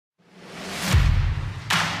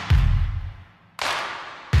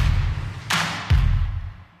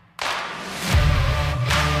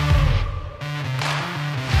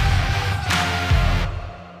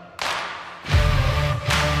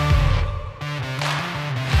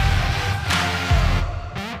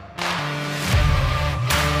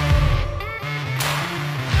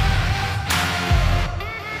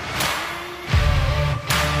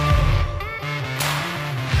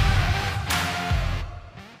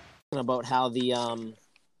about how the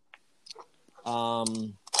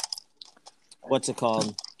what's it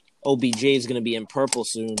called? OBJ is going to be in purple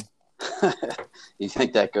soon. You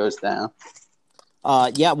think that goes down?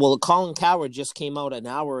 Yeah, well, Colin Cowherd just came out an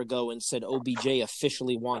hour ago and said OBJ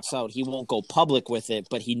officially wants out. He won't go public with it,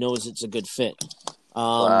 but he knows it's a good fit.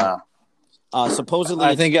 Wow. Supposedly,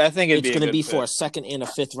 I think it's going to be fit for a second and a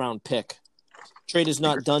fifth round pick. Trade is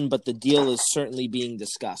not done, but the deal is certainly being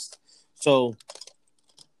discussed. So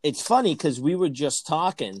it's funny because we were just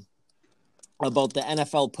talking about the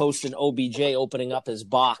NFL posting OBJ opening up his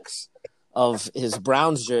box of his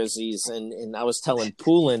Browns jerseys, and I was telling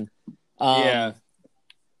Poulin,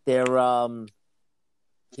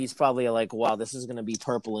 he's probably like, wow, this is going to be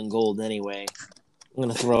purple and gold anyway. I'm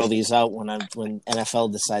going to throw these out when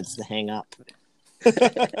NFL decides to hang up.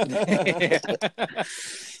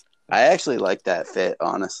 I actually like that fit,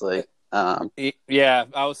 honestly. Yeah,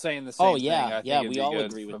 I was saying the same thing. Yeah, we all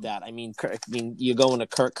agree with that. I mean, you're going to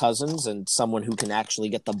Kirk Cousins and someone who can actually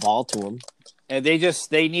get the ball to him. And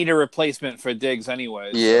they need a replacement for Diggs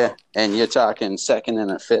anyway. Yeah, so. And you're talking second and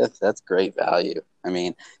a fifth. That's great value. I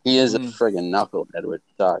mean, he is a friggin' knucklehead with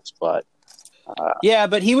Ducks, but yeah,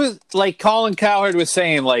 but he was like Colin Cowherd was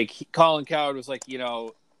saying. Like Colin Cowherd was like, I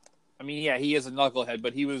mean, yeah, he is a knucklehead,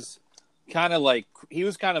 but he was kind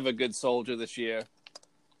of a good soldier this year.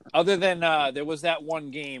 Other than there was that one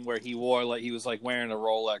game where he was wearing a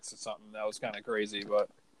Rolex or something. That was kind of crazy, but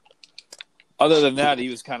other than that, he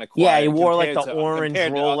was kind of quiet. Yeah, he wore like the orange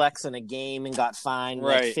Rolex in a game and got fined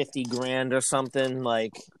like $50,000 or something.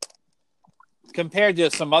 Like compared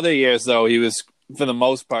to some other years, though, he was for the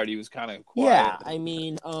most part he was kind of quiet. Yeah, I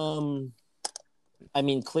mean,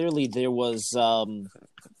 clearly there was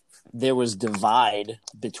divide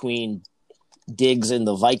between Diggs and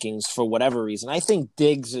the Vikings for whatever reason. I think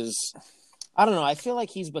Diggs is, I don't know. I feel like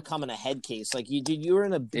he's becoming a head case. Like you were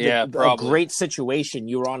in a great situation.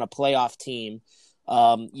 You were on a playoff team.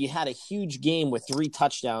 You had a huge game with 3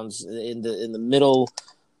 touchdowns in the middle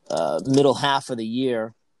half of the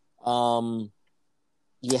year.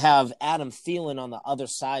 You have Adam Thielen on the other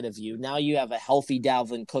side of you. Now you have a healthy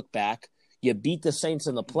Dalvin Cook back. You beat the Saints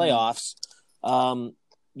in the playoffs.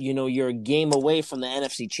 You're a game away from the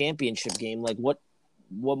NFC Championship game. Like, what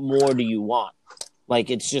more do you want?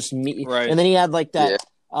 Like, it's just me. Right. And then he had like that. Yeah.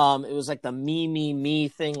 It was like the me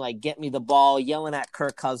thing. Like, get me the ball, yelling at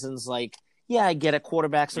Kirk Cousins. Like, yeah, I get it.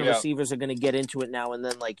 Quarterbacks and receivers are going to get into it now and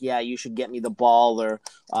then. Like, yeah, you should get me the ball, or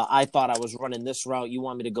I thought I was running this route. You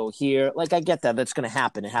want me to go here? Like, I get that. That's going to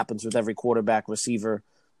happen. It happens with every quarterback receiver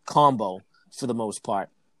combo for the most part.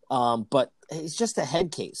 But it's just a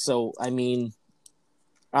head case. So, I mean,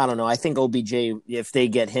 I don't know. I think OBJ, if they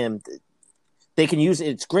get him, they can use it.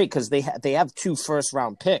 It's great because they have 2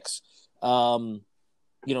 first-round picks. Jared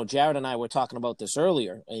and I were talking about this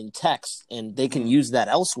earlier in text, and they can use that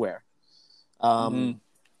elsewhere.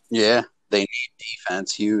 Yeah, they need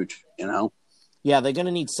defense huge, Yeah, they're going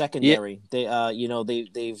to need secondary. Yeah.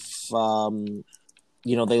 They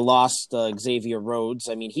lost Xavier Rhodes.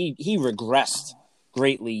 I mean, he regressed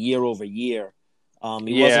greatly year over year.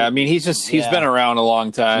 He's been around a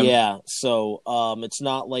long time. Yeah, so it's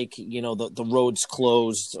not like the roads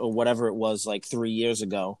closed or whatever it was like 3 years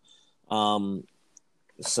ago.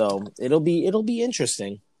 So it'll be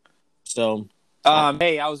interesting. So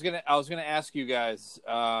hey, I was gonna ask you guys,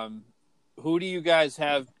 who do you guys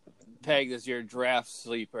have pegged as your draft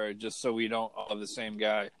sleeper? Just so we don't all have the same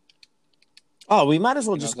guy. Oh, we might as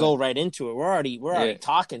well just go right into it. We're already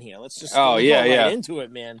talking here. Let's just go right into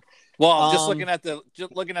it, man. Well, just looking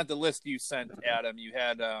at the list you sent, Adam, you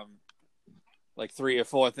had like 3 or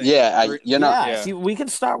 4 things. Yeah, see, we can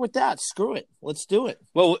start with that. Screw it. Let's do it.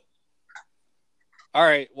 Well, all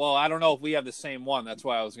right. Well, I don't know if we have the same one. That's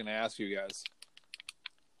why I was going to ask you guys.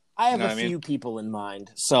 I have a few people in mind,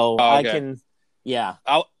 so I can. Yeah.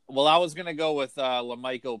 I was going to go with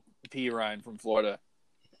LaMichael Pirine from Florida.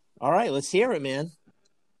 All right, let's hear it, man.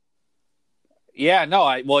 Yeah,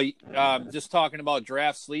 no, just talking about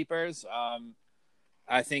draft sleepers,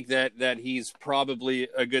 I think that he's probably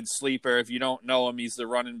a good sleeper. If you don't know him, he's the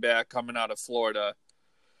running back coming out of Florida.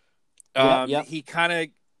 He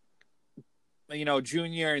kind of,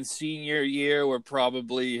 junior and senior year were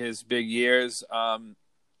probably his big years. I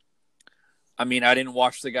mean, I didn't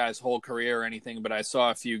watch the guy's whole career or anything, but I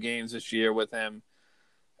saw a few games this year with him.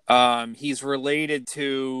 He's related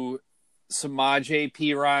to Samaje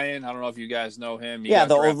Perine. I don't know if you guys know him. The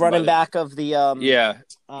old running back of the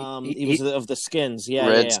he was of the Skins.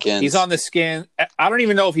 Redskins. Yeah. He's on the Skins. I don't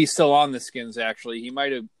even know if he's still on the Skins. Actually, he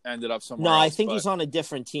might have ended up somewhere. No, else, I think he's on a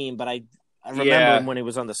different team, but I remember him when he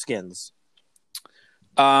was on the Skins.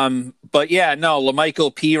 But yeah, no,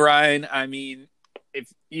 LaMichael Pirine. I mean,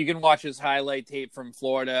 if you can watch his highlight tape from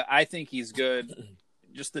Florida, I think he's good.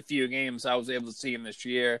 Just the few games I was able to see him this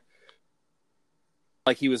year,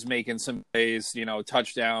 like he was making some plays,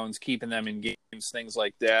 touchdowns, keeping them in games, things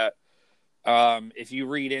like that. If you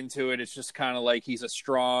read into it, it's just kind of like he's a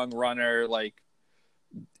strong runner. Like,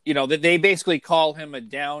 they basically call him a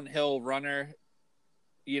downhill runner.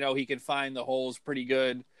 He can find the holes pretty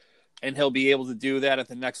good, and he'll be able to do that at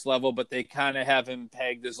the next level. But they kind of have him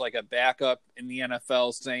pegged as like a backup in the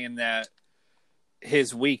NFL, saying that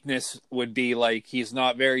his weakness would be like he's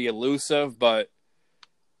not very elusive. But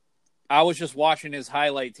I was just watching his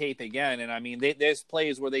highlight tape again, and I mean, there's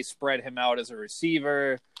plays where they spread him out as a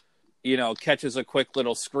receiver, catches a quick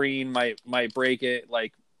little screen, might break it,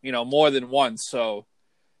 like, more than once. So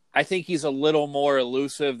I think he's a little more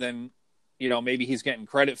elusive than, maybe he's getting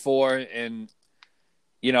credit for. And,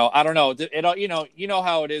 I don't know. You know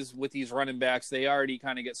how it is with these running backs. They already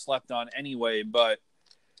kind of get slept on anyway. But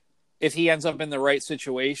if he ends up in the right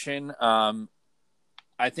situation,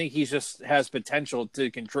 I think he just has potential to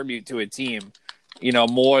contribute to a team,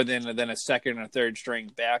 more than a second or third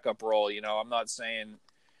string backup role. I'm not saying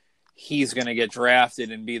he's going to get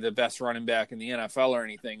drafted and be the best running back in the NFL or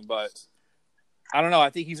anything, but I don't know. I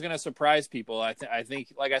think he's going to surprise people. I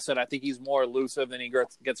think, like I said, I think he's more elusive than he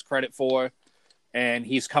gets credit for, and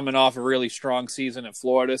he's coming off a really strong season at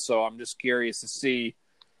Florida. So I'm just curious to see,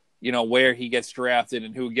 where he gets drafted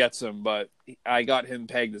and who gets him. But I got him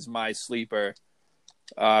pegged as my sleeper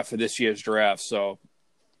for this year's draft. So,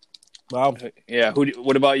 wow, yeah.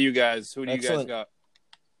 What about you guys? Who do Excellent. You guys got?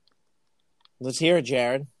 Let's hear it,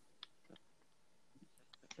 Jared.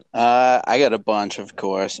 I got a bunch, of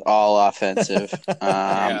course, all offensive.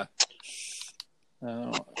 Yeah.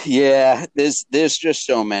 Yeah, there's just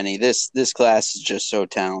so many. This class is just so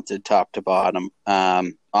talented, top to bottom.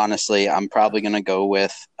 Honestly, I'm probably gonna go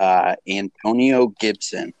with Antonio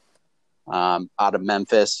Gibson out of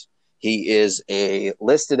Memphis. He is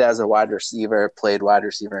listed as a wide receiver, played wide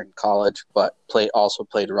receiver in college, but also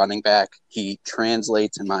played running back. He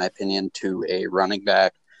translates, in my opinion, to a running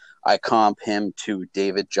back. I comp him to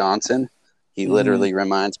David Johnson. He literally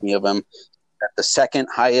reminds me of him. The second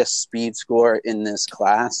highest speed score in this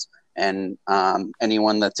class, and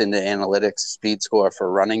anyone that's into analytics, speed score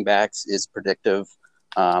for running backs is predictive,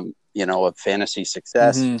 of fantasy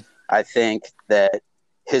success. I think that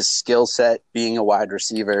his skill set, being a wide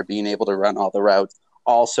receiver, being able to run all the routes,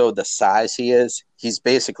 also the size he's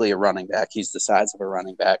basically a running back. He's the size of a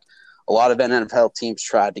running back. A lot of NFL teams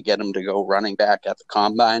tried to get him to go running back at the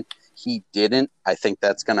combine. He didn't. I think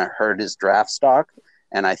that's going to hurt his draft stock.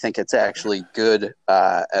 And I think it's actually good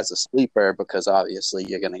as a sleeper because obviously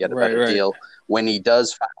you're going to get a better deal. When he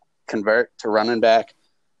does convert to running back,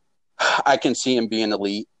 I can see him being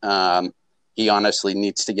elite. He honestly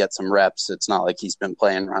needs to get some reps. It's not like he's been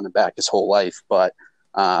playing running back his whole life, but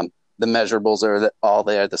the measurables are all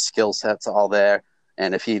there. The skill set's all there.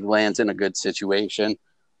 And if he lands in a good situation,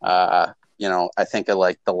 I think of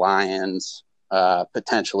like the Lions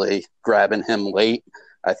potentially grabbing him late.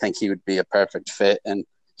 I think he would be a perfect fit, and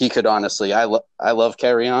he could honestly. I love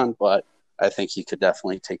Kerryon, but I think he could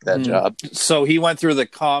definitely take that job. So he went through the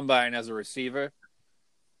combine as a receiver.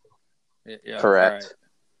 Yeah, correct.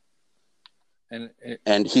 Right.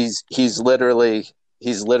 And he's literally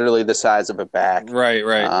the size of a back.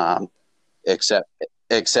 Right.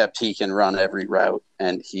 Except he can run every route,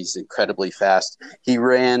 and he's incredibly fast. He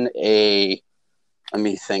ran let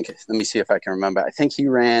me think. Let me see if I can remember. I think he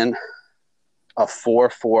ran a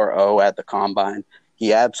 4.40 at the combine.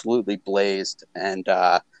 He absolutely blazed, and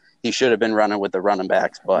he should have been running with the running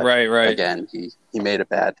backs. But again, he made a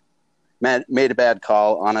bad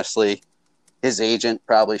call. Honestly, his agent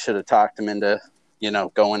probably should have talked him into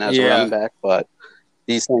going as a running back. But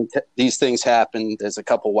these things happen. There's a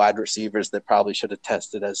couple wide receivers that probably should have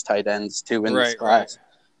tested as tight ends too in this class,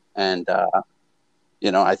 and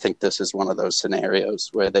I think this is one of those scenarios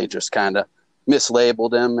where they just kind of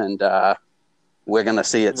mislabeled him, and we're going to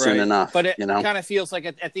see it soon enough. But it kind of feels like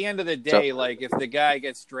at the end of the day, like if the guy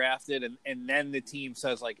gets drafted and then the team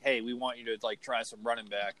says like, hey, we want you to like try some running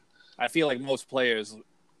back, I feel like most players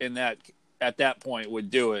at that point would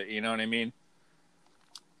do it. You know what I mean?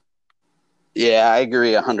 Yeah, I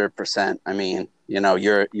agree 100%. I mean,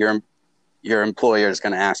 your employer is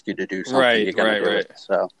going to ask you to do something. You're going to do it.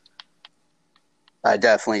 So I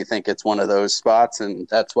definitely think it's one of those spots, and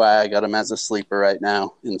that's why I got him as a sleeper right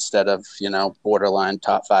now instead of, borderline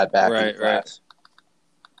top 5 back in the class.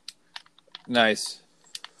 Nice.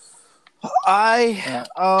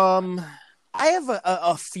 I have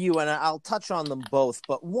a few, and I'll touch on them both.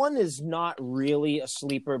 But one is not really a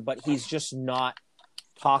sleeper, but he's just not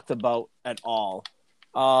talked about at all.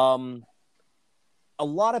 A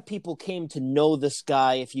lot of people came to know this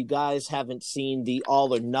guy. If you guys haven't seen the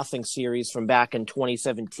All or Nothing series from back in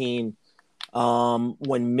 2017,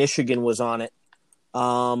 when Michigan was on it.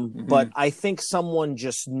 But I think someone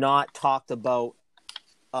just not talked about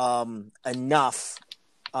enough.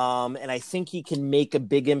 And I think he can make a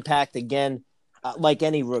big impact again, like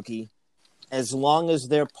any rookie, as long as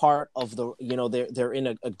they're part of the, they're in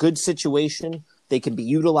a good situation. They can be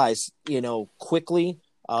utilized, quickly,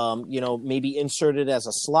 maybe inserted as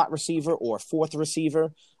a slot receiver or fourth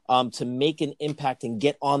receiver, to make an impact and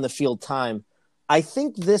get on the field time. I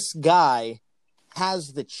think this guy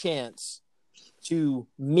has the chance to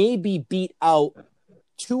maybe beat out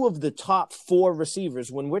two of the top four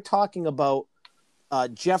receivers. When we're talking about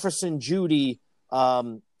Jefferson, Jeudy,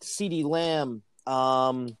 CeeDee Lamb,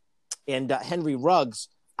 and Henry Ruggs,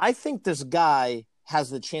 I think this guy has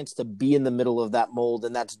the chance to be in the middle of that mold,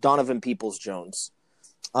 and that's Donovan Peoples-Jones.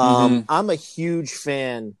 I'm a huge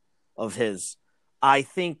fan of his. I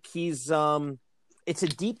think he's it's a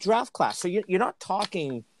deep draft class, so you're not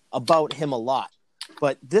talking about him a lot,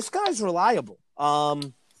 but this guy's reliable.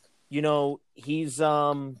 He's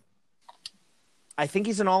I think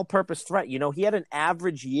he's an all-purpose threat. He had an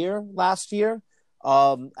average year last year.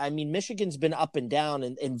 Michigan's been up and down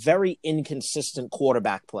and very inconsistent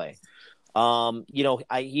quarterback play.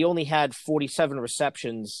 He only had 47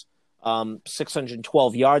 receptions,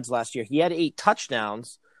 612 yards last year. He had 8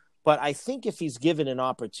 touchdowns, but I think if he's given an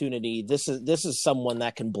opportunity, this is someone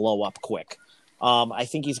that can blow up quick. I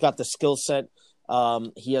think he's got the skill set.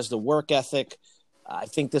 He has the work ethic. I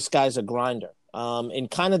think this guy's a grinder. And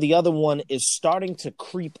kind of the other one is starting to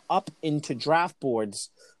creep up into draft boards.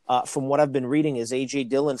 From what I've been reading, is A.J.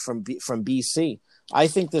 Dillon from BC. I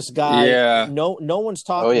think this guy, no one's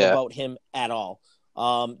talking about him at all.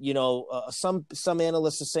 Some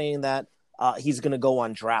analysts are saying that he's going to go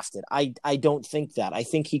undrafted. I don't think that. I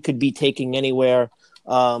think he could be taking anywhere,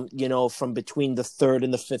 from between the 3rd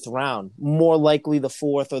and the 5th round, more likely the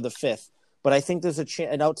 4th or the 5th. But I think there's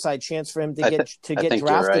an outside chance for him to get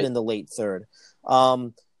drafted in the late 3rd.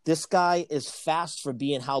 This guy is fast for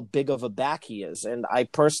being how big of a back he is. And I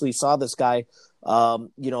personally saw this guy,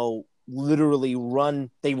 literally run.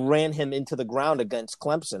 They ran him into the ground against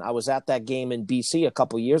Clemson. I was at that game in BC a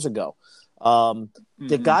couple years ago.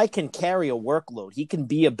 The guy can carry a workload. He can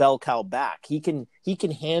be a bell cow back. He can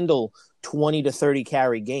handle 20 to 30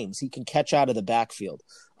 carry games. He can catch out of the backfield.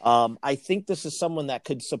 I think this is someone that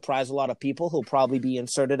could surprise a lot of people. He'll probably be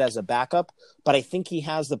inserted as a backup, but I think he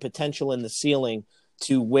has the potential in the ceiling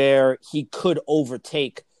to where he could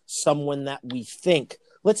overtake someone that we think,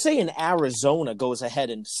 let's say in Arizona goes ahead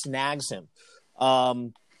and snags him.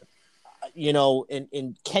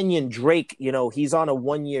 In Kenyon Drake, he's on a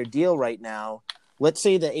 1-year deal right now. Let's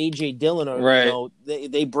say that A.J. Dillon,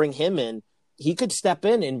 they bring him in, he could step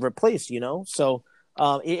in and replace, So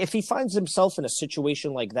if he finds himself in a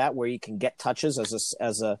situation like that where he can get touches as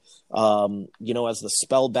the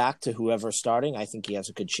spell back to whoever's starting, I think he has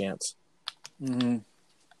a good chance. Mm-hmm.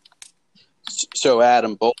 So,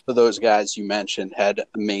 Adam, both of those guys you mentioned had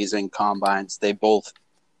amazing combines. They both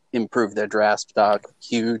improved their draft stock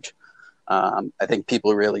huge. I think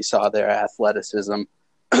people really saw their athleticism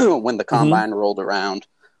when the combine rolled around.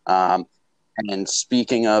 And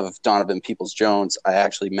speaking of Donovan Peoples-Jones, I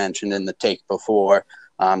actually mentioned in the take before,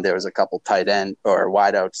 there was a couple tight end or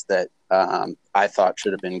wideouts that I thought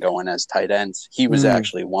should have been going as tight ends. He was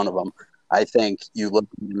actually one of them. I think you look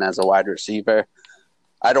at him as a wide receiver.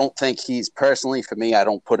 I don't think he's personally, for me, I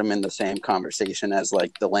don't put him in the same conversation as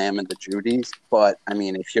like the Lamb and the Judys. But I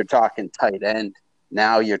mean, if you're talking tight end,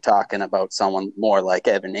 now you're talking about someone more like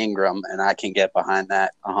Evan Ingram, and I can get behind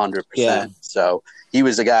that 100%. Yeah. So he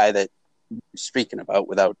was a guy that speaking about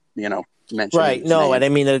without, mentioning right. No, name. and I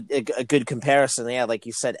mean a good comparison. Yeah, like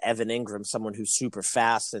you said, Evan Ingram, someone who's super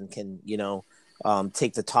fast and can,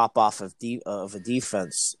 take the top off of a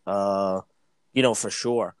defense. For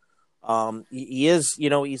sure. He is,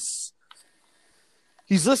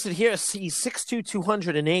 he's listed here. He's 6'2",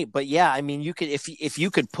 208. But yeah, I mean, you could if you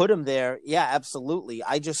could put him there, yeah, absolutely.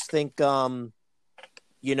 I just think,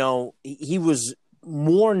 he was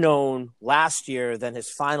more known last year than his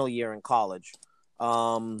final year in college.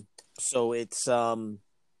 So it's in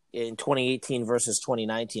 2018 versus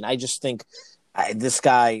 2019. I just think this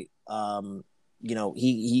guy,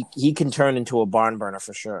 he can turn into a barn burner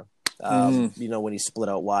for sure. When he's split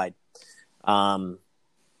out wide. So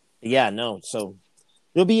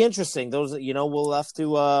it'll be interesting. Those, we'll have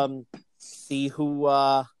to see who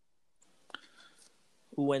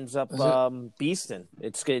who ends up beasting.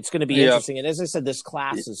 It's going to be interesting. And as I said, this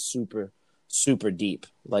class is super, super deep.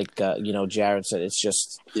 Like Jared said, it's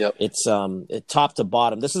just it's top to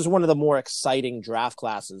bottom. This is one of the more exciting draft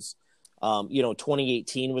classes.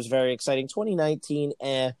 2018 was very exciting. 2019,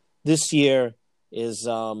 this year is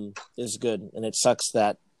good, and it sucks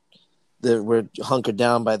that we're hunkered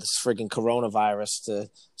down by this friggin' coronavirus to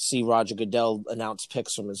see Roger Goodell announce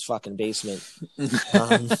picks from his fucking basement.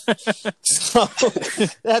 So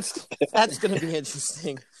that's going to be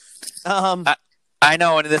interesting. I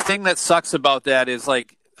know, and the thing that sucks about that is,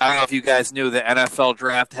 like, I don't know if you guys knew the NFL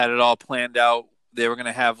draft had it all planned out. They were going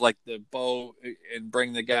to have, like, the boat and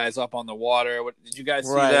bring the guys up on the water. Did you guys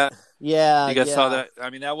see that? Yeah, you guys saw that?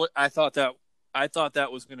 I mean, I thought that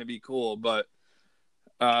was going to be cool, but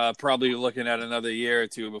probably looking at another year or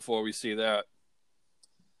two before we see that.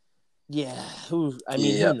 Yeah, who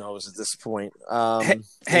knows at this point?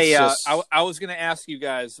 Hey, I was going to ask you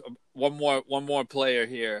guys one more player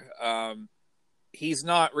here. He's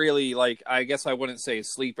not really, like, I guess I wouldn't say a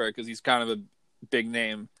sleeper because he's kind of a big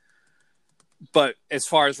name. But as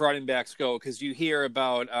far as running backs go, because you hear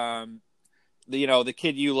about the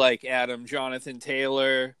kid you like, Adam, Jonathan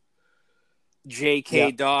Taylor,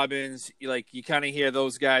 J.K. Dobbins, like, you kind of hear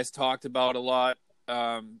those guys talked about a lot.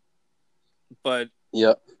 But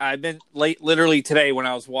I've been literally today when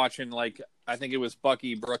I was watching, like, I think it was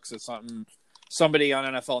Bucky Brooks or somebody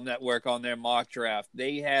on NFL Network on their mock draft.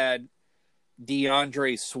 They had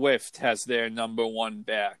DeAndre Swift as their number one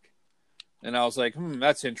back. And I was like,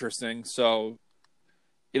 that's interesting. So,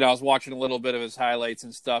 I was watching a little bit of his highlights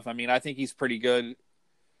and stuff. I mean, I think he's pretty good.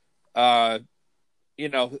 There's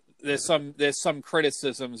some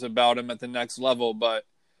criticisms about him at the next level, but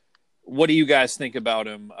what do you guys think about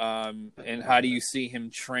him? And how do you see him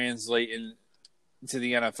translate into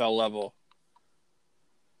the NFL level?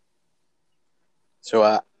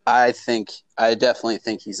 So I definitely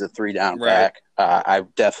think he's a 3-down back. I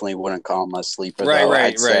definitely wouldn't call him a sleeper.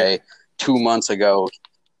 I'd say 2 months ago,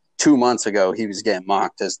 he was getting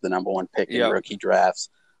mocked as the number one pick in rookie drafts.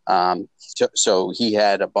 So he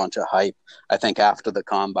had a bunch of hype. I think after the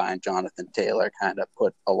combine, Jonathan Taylor kind of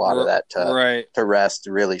put a lot of that to rest,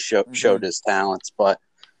 really showed his talents. But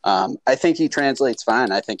I think he translates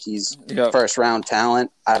fine. I think he's first round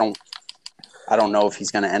talent. I don't know if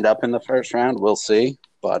he's going to end up in the first round. We'll see.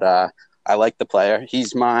 But I like the player.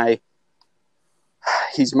 He's my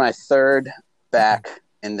third back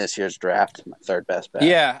in this year's draft, my third best back.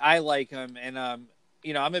 Yeah, I like him, and I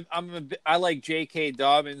like J.K.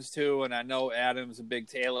 Dobbins too, and I know Adam's a big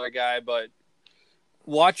Taylor guy, but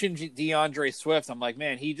watching DeAndre Swift, I'm like,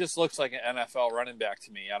 man, he just looks like an NFL running back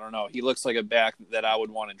to me. I don't know, he looks like a back that I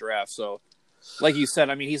would want to draft. So, like you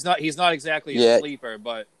said, I mean, he's not exactly a sleeper,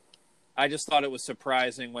 but I just thought it was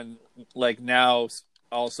surprising when, like, now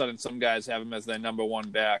all of a sudden some guys have him as their number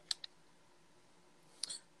one back.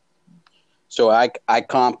 So I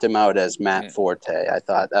comped him out as Matt Forte. I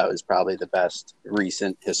thought that was probably the best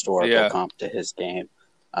recent historical comp to his game.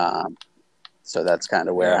 So that's kind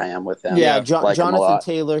of where I am with him. Yeah, Jonathan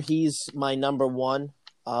Taylor, he's my number one.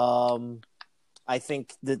 I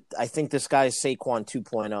think this guy is Saquon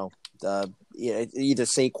 2.0. Either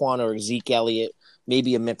Saquon or Zeke Elliott,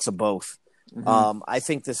 maybe a mix of both. Mm-hmm. I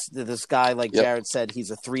think this guy, like Jared said,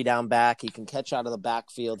 he's a 3-down back. He can catch out of the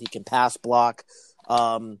backfield. He can pass block.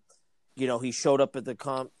 He showed up at the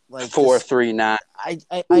comp like 4.39.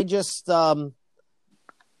 I just the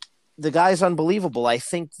guy's unbelievable. I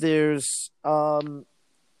think there's I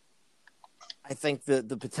think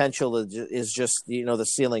the potential is just the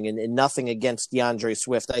ceiling, and nothing against DeAndre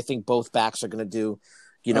Swift. I think both backs are going to do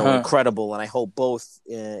incredible, and I hope both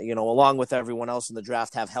along with everyone else in the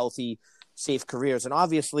draft have healthy, safe careers. And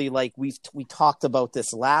obviously, like we talked about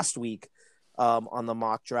this last week. On the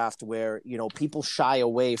mock draft where, people shy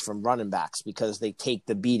away from running backs because they take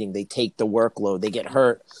the beating, they take the workload, they get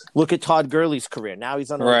hurt. Look at Todd Gurley's career. Now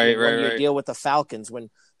he's on a one-year deal with the Falcons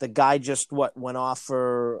when the guy just went off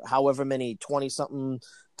for however many 20-something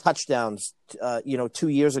touchdowns, 2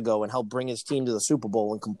 years ago and helped bring his team to the Super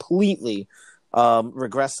Bowl and completely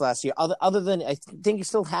regressed last year. Other than I think he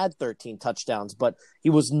still had 13 touchdowns, but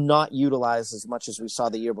he was not utilized as much as we saw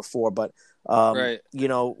the year before. But where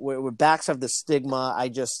backs have the stigma, I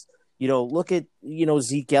just look at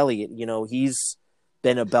Zeke Elliott. He's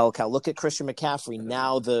been a bell cow. Look at Christian McCaffrey,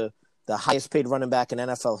 now the highest paid running back in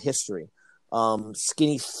NFL history.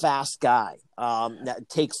 Skinny, fast guy that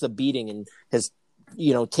takes the beating and has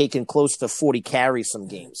taken close to 40 carries some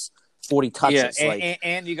games. 40 touches. Yeah,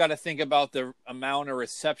 and you got to think about the amount of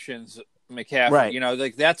receptions McCaffrey.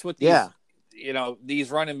 Right. That's what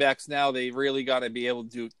these running backs now, they really got to be able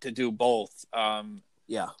to do both.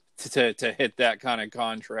 Yeah. To hit that kind of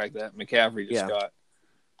contract that McCaffrey just got.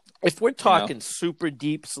 If we're talking super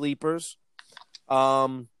deep sleepers,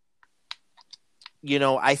 I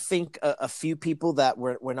think a few people that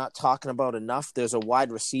we're not talking about enough. There's a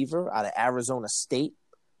wide receiver out of Arizona State,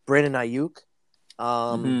 Brandon Ayuk.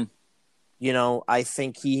 I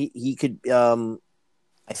think he could.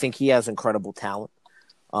 I think he has incredible talent.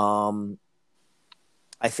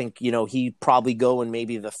 I think he'd probably go in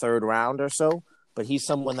maybe the third round or so, but he's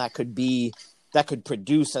someone that could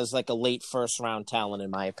produce as like a late first round talent,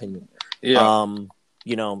 in my opinion. Yeah.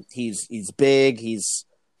 He's big. He's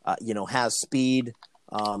has speed.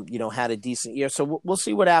 Had a decent year, so we'll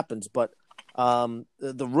see what happens. But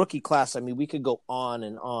the rookie class, I mean, we could go on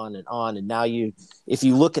and on and on. And now if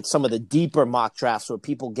you look at some of the deeper mock drafts where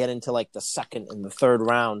people get into like the second and the third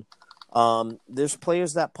round, there's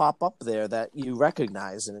players that pop up there that you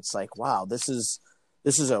recognize, and it's like, wow, this is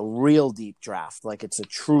a real deep draft. Like, it's a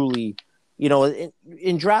truly,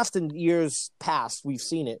 in draft in years past, we've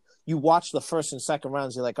seen it. You watch the first and second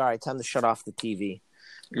rounds, you're like, all right, time to shut off the TV.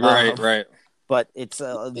 Right. But it's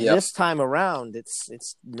this time around,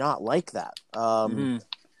 it's not like that. And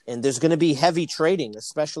there's going to be heavy trading,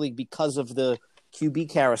 especially because of the QB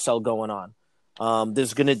carousel going on.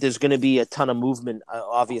 There's gonna be a ton of movement,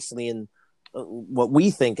 obviously, in what we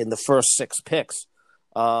think in the first 6 picks.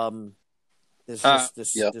 There's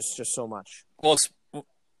just so much. Well,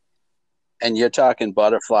 and you're talking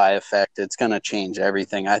butterfly effect. It's going to change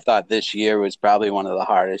everything. I thought this year was probably one of the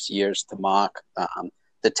hardest years to mock.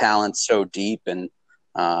 The talent's so deep, and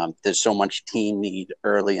there's so much team need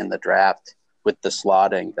early in the draft with the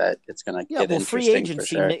slotting that it's going to get interesting. Free agency, for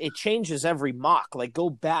sure. It changes every mock. Like,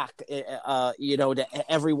 go back, to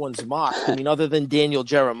everyone's mock. I mean, other than Daniel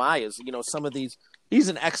Jeremiah's, some of these, he's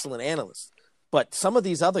an excellent analyst, but some of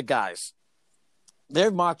these other guys,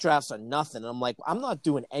 their mock drafts are nothing. I'm like, I'm not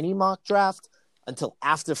doing any mock draft until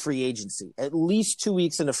after free agency. At least 2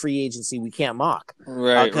 weeks into free agency, we can't mock,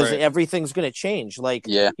 right? Because everything's going to change. Like,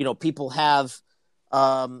 people have,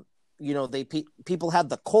 people had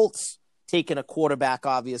the Colts taking a quarterback,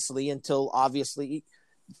 obviously, until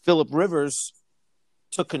Phillip Rivers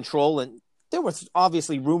took control, and there was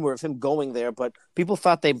obviously rumor of him going there, but people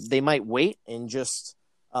thought they might wait and just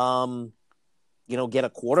get a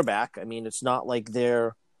quarterback. I mean, it's not like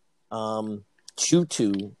they're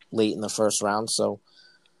too late in the first round. So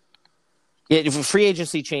free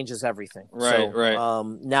agency changes everything. Right.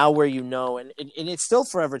 Now where and it's still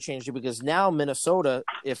forever changing, because now Minnesota,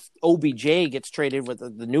 if OBJ gets traded, with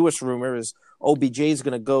the newest rumor is OBJ is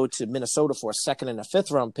going to go to Minnesota for a second and a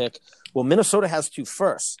fifth round pick. Well, Minnesota has 2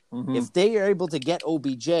 firsts. Mm-hmm. If they are able to get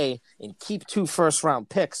OBJ and keep 2 first round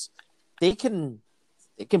picks, they can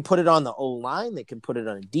put it on the O-line. They can put it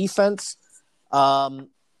on defense.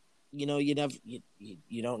 You don't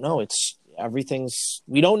know.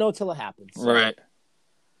 We don't know till it happens. Right.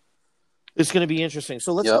 It's going to be interesting.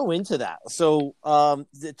 So let's go into that. So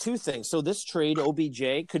the 2 things. So this trade,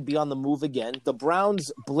 OBJ, could be on the move again. The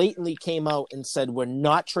Browns blatantly came out and said, we're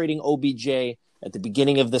not trading OBJ at the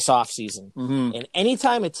beginning of this offseason. Mm-hmm. And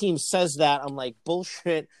anytime a team says that, I'm like,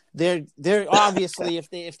 bullshit. They're obviously, if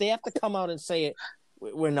they have to come out and say it,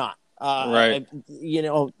 we're not. Right.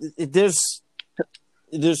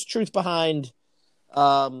 There's truth behind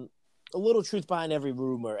a little truth behind every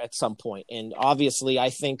rumor at some point. And obviously, I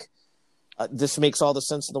think this makes all the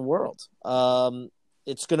sense in the world.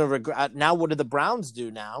 It's going to regret. Now, what do the Browns do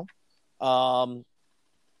now?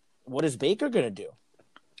 What is Baker going to do?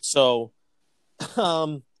 So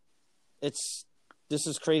this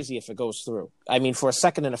is crazy if it goes through. I mean, for a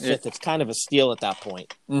second and a fifth, it's kind of a steal at that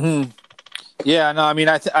point. Mm-hmm. Yeah, no, I mean,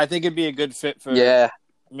 I think it'd be a good fit for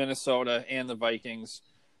Minnesota and the Vikings.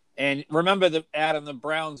 And remember, the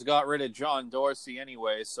Browns got rid of John Dorsey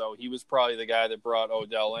anyway, so he was probably the guy that brought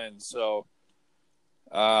Odell in. So,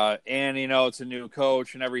 and it's a new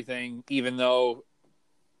coach and everything. Even though,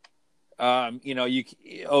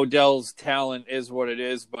 Odell's talent is what it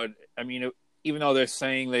is, but I mean, even though they're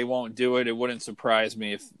saying they won't do it, it wouldn't surprise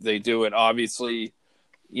me if they do it. Obviously,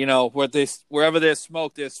 wherever there's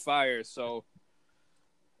smoke, there's fire. So,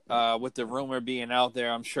 with the rumor being out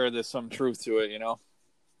there, I'm sure there's some truth to it.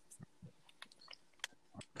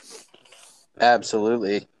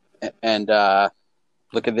 Absolutely. And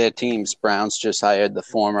look at their teams. Browns just hired the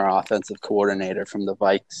former offensive coordinator from the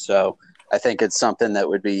Vikes. So I think it's something that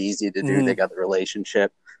would be easy to do. Mm-hmm. They got the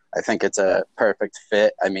relationship. I think it's a perfect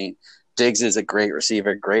fit. I mean, Diggs is a great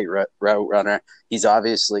receiver, great route runner. He's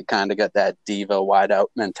obviously kind of got that diva wideout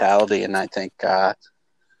mentality. And I think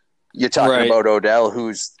you're talking about Odell,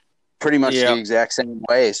 who's pretty much the exact same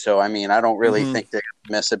way. So, I mean, I don't really think they're going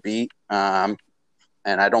to miss a beat.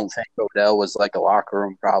 And I don't think Odell was like a locker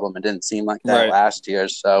room problem. It didn't seem like that last year.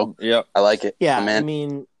 So I like it. Yeah, I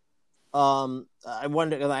mean, I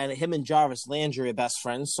wonder, him and Jarvis Landry are best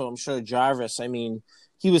friends, so I'm sure Jarvis, I mean,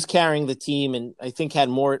 he was carrying the team and I think had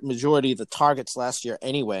more majority of the targets last year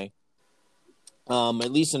anyway.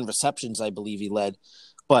 At least in receptions, I believe he led.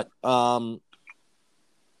 But,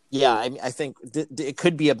 yeah, I think it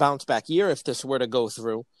could be a bounce back year if this were to go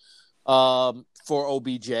through for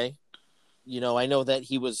OBJ. You know, I know that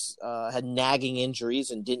he was had nagging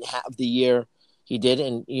injuries and didn't have the year he did.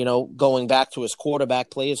 And, you know, going back to his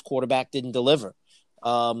quarterback play, his quarterback didn't deliver.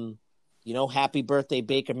 You know, happy birthday,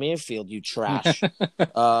 Baker Mayfield, you trash.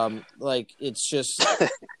 Like, it's just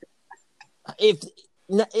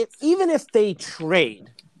even if they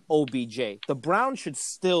trade OBJ, the Browns should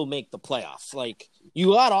still make the playoffs. Like,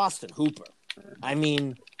 you got Austin Hooper. I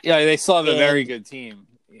mean, yeah, they still have a very good team,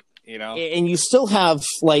 you know, and you still have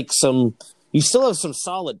some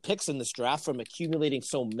solid picks in this draft from accumulating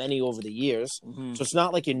so many over the years. Mm-hmm. So it's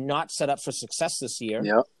not like you're not set up for success this year.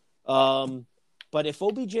 Yep. But if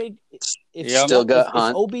OBJ, if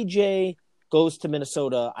OBJ goes to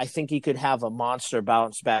Minnesota, I think he could have a monster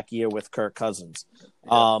bounce back year with Kirk Cousins.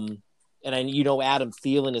 Yeah. And you know, Adam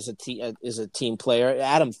Thielen is a team player.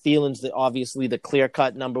 Adam Thielen's obviously the clear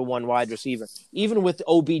cut number one wide receiver, even with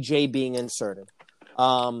OBJ being inserted.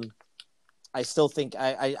 I still think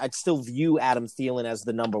I'd still view Adam Thielen as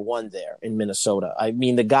the number one there in Minnesota. I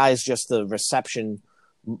mean, the guy's just the reception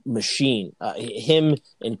machine. Him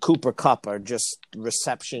and Cooper Kupp are just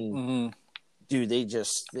reception. Mm-hmm. Dude,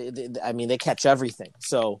 they catch everything.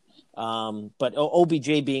 So, but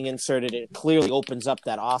OBJ being inserted, it clearly opens up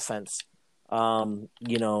that offense.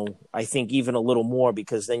 You know, I think even a little more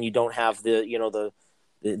because then you don't have the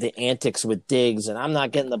antics with Diggs and I'm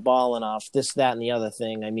not getting the ball enough, this, that, and the other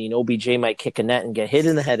thing. I mean, OBJ might kick a net and get hit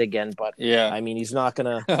in the head again, but I mean, he's not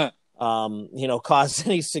going to, cause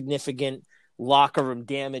any significant locker room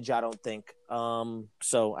damage, I don't think.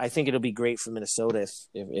 So I think it'll be great for Minnesota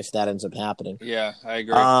if that ends up happening. Yeah, I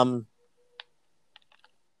agree.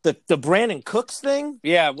 The Brandon Cooks thing.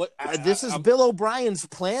 Yeah, this is Bill O'Brien's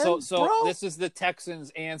plan. So bro? This is the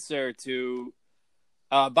Texans' answer to,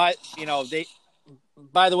 by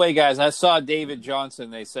the way, guys, I saw David Johnson.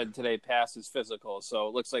 They said today passed his physical, so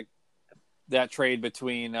it looks like that trade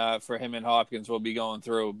between for him and Hopkins will be going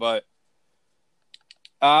through. But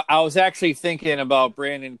I was actually thinking about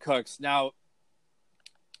Brandon Cooks. Now,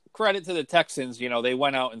 credit to the Texans, you know, they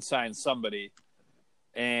went out and signed somebody,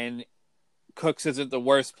 and Cooks isn't the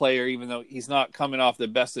worst player, even though he's not coming off the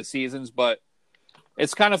best of seasons. But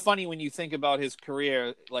it's kind of funny when you think about his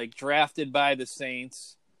career, like drafted by the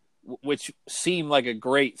Saints, which seemed like a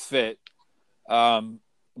great fit.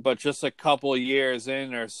 But just a couple years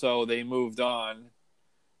in or so, they moved on.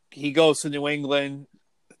 He goes to New England.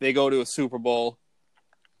 They go to a Super Bowl.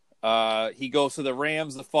 He goes to the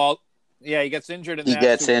Rams the fall. Yeah, he gets injured in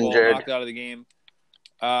that Super Bowl, knocked out of the game.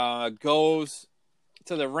 Goes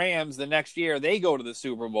to the Rams the next year. They go to the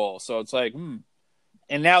Super Bowl. So it's like,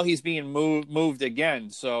 And now he's being moved again.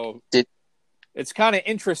 So it's kind of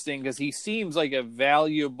interesting because he seems like a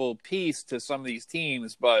valuable piece to some of these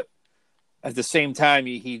teams, but at the same time,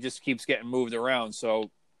 he just keeps getting moved around.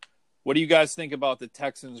 So what do you guys think about the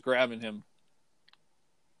Texans grabbing him?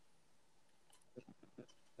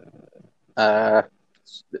 I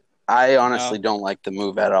honestly don't like the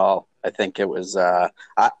move at all. I think it was I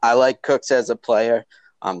like Cooks as a player.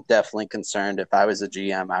 I'm definitely concerned. If I was a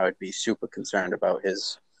GM, I would be super concerned about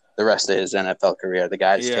the rest of his NFL career. The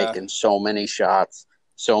guy's taken so many shots,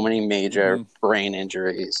 so many major brain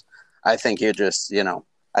injuries. I think you're just,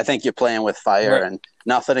 I think you're playing with fire, and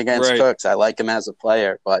nothing against Cooks. I like him as a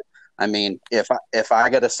player, but I mean, if I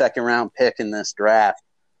get a second round pick in this draft,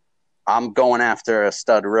 I'm going after a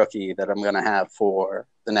stud rookie that I'm going to have for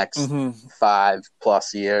the next 5+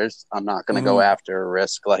 years. I'm not going to go after a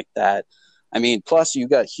risk like that. I mean, plus you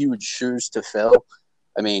got huge shoes to fill.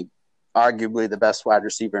 I mean, arguably the best wide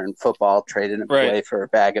receiver in football, traded him away for a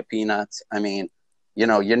bag of peanuts. I mean,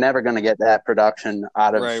 you're never going to get that production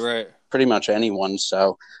out of pretty much anyone.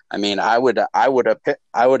 So, I mean, I would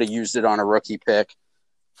have used it on a rookie pick,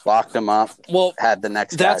 locked him up. Well, had the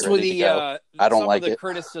next that's guy what ready to go. I don't like the it.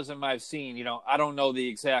 criticism I've seen. I don't know the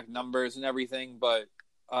exact numbers and everything, but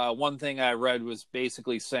one thing I read was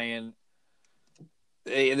basically saying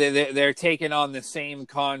they're taking on the same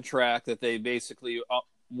contract that they basically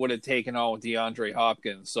would have taken on with DeAndre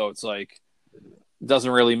Hopkins. So it's like, doesn't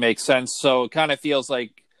really make sense. So it kind of feels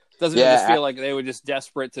like, doesn't it just feel like they were just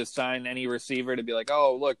desperate to sign any receiver to be like,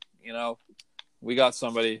 oh, look, we got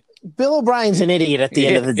somebody. Bill O'Brien's an idiot at the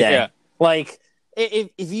end of the day. Like, if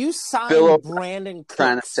you sign Bill Brandon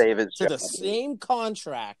trying to Cooks save his to job. the same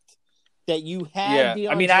contract that you had, Yeah,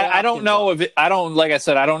 DeAndre I mean, I don't Hopkins know on. if it, I don't like I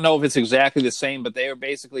said, I don't know if it's exactly the same, but they are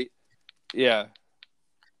basically, yeah.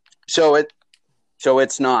 So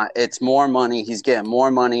it's not. It's more money. He's getting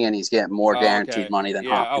more money, and he's getting more Oh, guaranteed okay. money than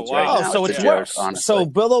Yeah. Hopkins Oh, right wow. Oh, now. so It's it's a joke, worse. honestly. So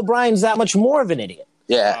Bill O'Brien's that much more of an idiot.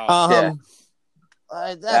 Yeah, Wow.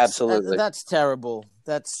 absolutely. That's terrible.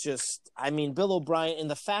 That's just, I mean, Bill O'Brien, and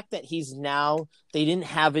the fact that they didn't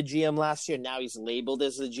have a GM last year. Now he's labeled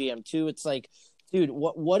as the GM too. It's like, dude,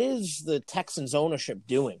 what is the Texans ownership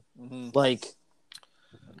doing? Mm-hmm. Like,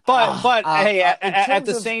 but hey, at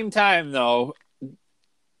the of, same time though,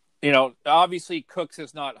 obviously Cooks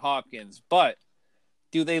is not Hopkins, but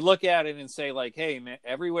do they look at it and say like, hey man,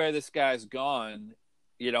 everywhere this guy's gone,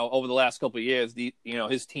 over the last couple of years,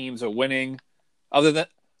 his teams are winning. Other than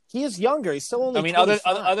he is younger, he's still only. I mean,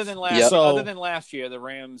 other than last year, the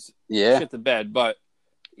Rams shit the bed, but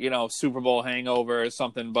Super Bowl hangover or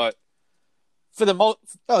something. But for the most,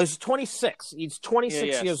 he's 26. He's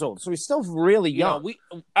 26 years old, so he's still really young.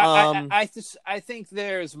 I think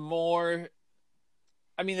there's more.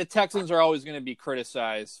 I mean, the Texans are always going to be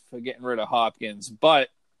criticized for getting rid of Hopkins, but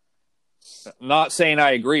not saying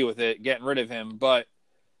I agree with it, getting rid of him, but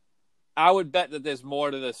I would bet that there's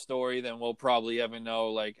more to this story than we'll probably ever know.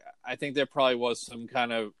 Like, I think there probably was some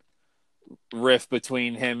kind of rift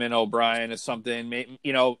between him and O'Brien or something. Maybe,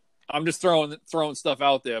 I'm just throwing stuff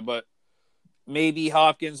out there, but maybe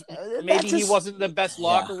Hopkins, he wasn't the best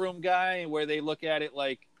locker room guy, where they look at it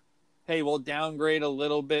like, hey, we'll downgrade a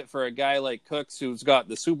little bit for a guy like Cooks who's got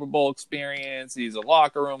the Super Bowl experience. He's a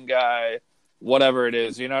locker room guy, whatever it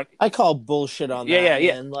is, I call bullshit on that.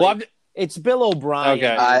 Yeah. Man. Like, it's Bill O'Brien.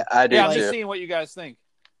 Okay, I do too. I'm just seeing what you guys think.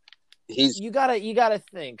 You gotta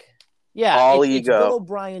think. Yeah, all ego. It's Bill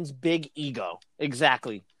O'Brien's big ego.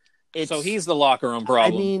 Exactly. So he's the locker room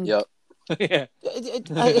problem. I mean, yep. Yeah.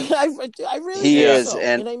 I really he think is, so.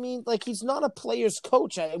 and I mean, like, he's not a player's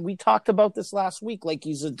coach. We talked about this last week. Like,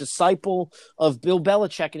 he's a disciple of Bill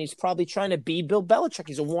Belichick, and he's probably trying to be Bill Belichick.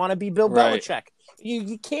 He's a wannabe Bill Belichick.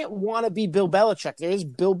 You can't want to be Bill Belichick. There is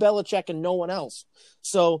Bill Belichick and no one else.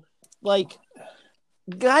 So, like,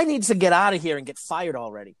 guy needs to get out of here and get fired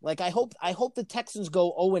already. Like, I hope the Texans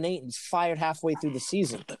go 0-8 and he's fired halfway through the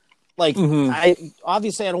season. Like, I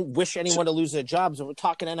don't wish anyone to lose their jobs. And we're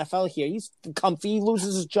talking NFL here. He's comfy. He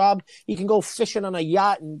loses his job. He can go fishing on a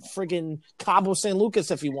yacht in friggin' Cabo San Lucas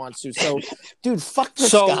if he wants to. So, dude, fuck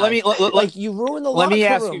this guy. Let me like, you ruin the locker room. Let me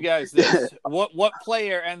ask you guys this: what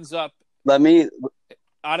player ends up?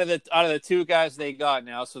 Out of the two guys they got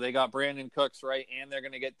now, so they got Brandon Cooks, right, and they're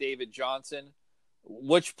going to get David Johnson.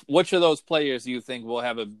 Which of those players do you think will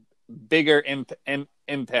have a bigger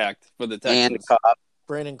impact for the Texans?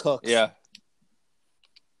 Brandon Cooks. Yeah.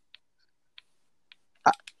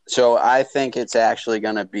 So I think it's actually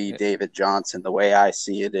going to be David Johnson. The way I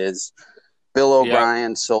see it is Bill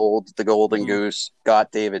O'Brien sold the Golden Goose,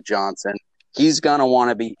 got David Johnson. He's going to want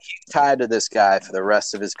to be tied to this guy for the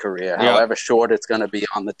rest of his career, however short it's going to be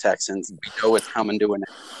on the Texans. We know it's coming to an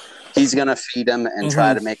end. He's going to feed him and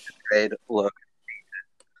try to make the trade look.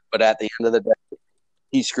 But at the end of the day,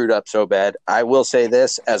 he screwed up so bad. I will say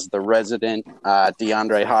this as the resident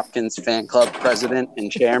DeAndre Hopkins fan club president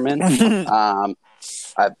and chairman.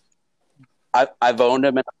 I've owned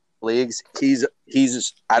him in leagues.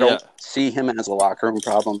 I don't see him as a locker room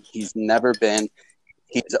problem. He's never been.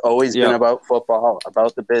 He's always been about football,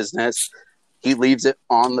 about the business. He leaves it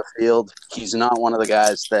on the field. He's not one of the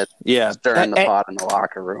guys that stirring the pot in the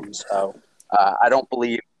locker room. So I don't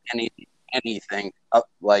believe anything of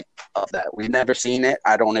that. We've never seen it.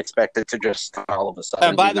 I don't expect it to just all of a sudden.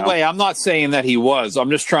 And by the way, I'm not saying that he was. I'm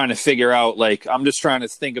just trying to figure out, I'm just trying to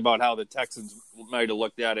think about how the Texans might have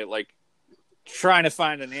looked at it, trying to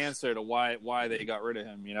find an answer to why they got rid of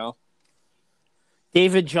him,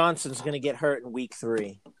 David Johnson's going to get hurt in week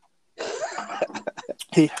 3.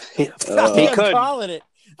 He could. I'm calling it.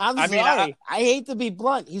 I'm sorry. I hate to be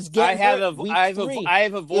blunt. He's getting hurt week 3. I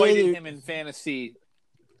have avoided him in fantasy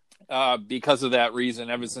because of that reason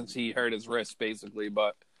ever since he hurt his wrist, basically.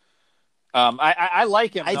 But I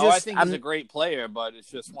like him. I think he's a great player, but it's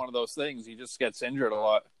just one of those things. He just gets injured a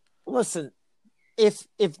lot. Listen, if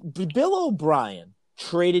Bill O'Brien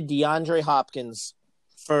traded DeAndre Hopkins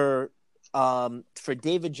for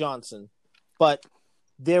David Johnson, but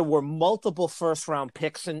there were multiple first-round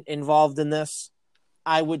picks involved in this,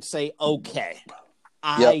 I would say, okay,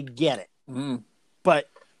 I get it. Mm. But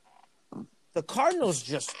the Cardinals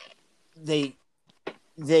just they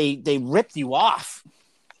ripped you off.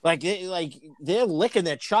 They're licking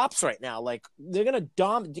their chops right now. Like, they're gonna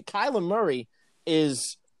Kyler Murray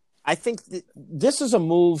is I think this is a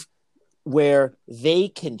move where they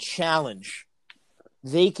can challenge.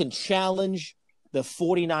 They can challenge the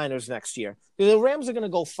 49ers next year. The Rams are going to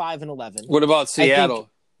go 5-11. What about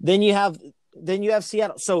Seattle? Then you have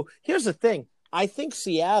Seattle. So here's the thing. I think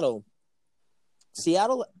Seattle,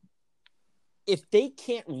 if they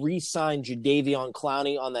can't re-sign Jadeveon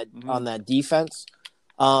Clowney on that defense,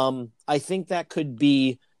 I think that could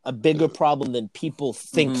be a bigger problem than people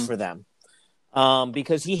think for them.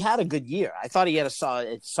 Because he had a good year. I thought he had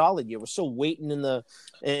a solid year. We're still waiting in the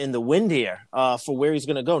wind here for where he's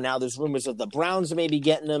going to go. Now there's rumors of the Browns maybe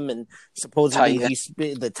getting him, and supposedly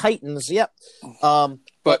the Titans. Yep.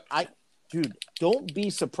 But dude, don't be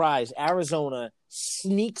surprised. Arizona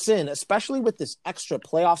sneaks in, especially with this extra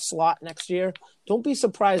playoff slot next year. Don't be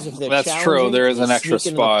surprised if they're That's true. There is an extra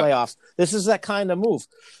spot. Playoffs. This is that kind of move.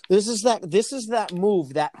 This is that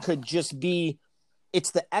move that could just be.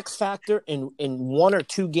 It's the X factor in one or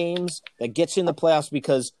two games that gets you in the playoffs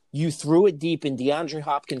because you threw it deep and DeAndre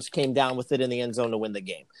Hopkins came down with it in the end zone to win the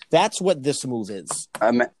game. That's what this move is.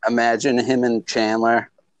 Imagine him and Chandler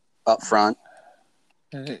up front.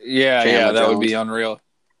 Yeah, that would be unreal.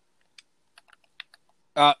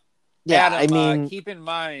 Adam, keep in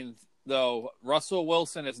mind, though, Russell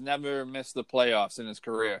Wilson has never missed the playoffs in his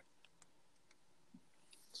career.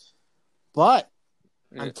 But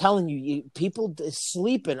I'm telling you, people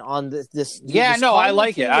sleeping on this. I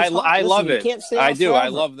like it. I love it. I do. Forever. I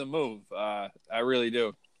love the move. I really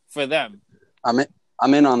do. For them. I'm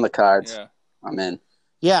in on the cards. Yeah. I'm in.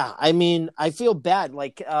 Yeah, I mean, I feel bad.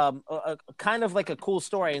 Like, kind of like a cool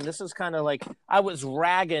story, and this is kind of like I was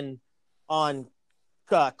ragging on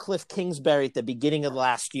Cliff Kingsbury at the beginning of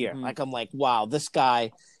last year. Like, I'm like, wow, this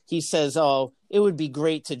guy. He says, "Oh, it would be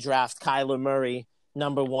great to draft Kyler Murray."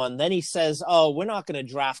 Number one. Then he says, "Oh, we're not going to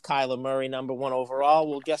draft Kyler Murray number one overall."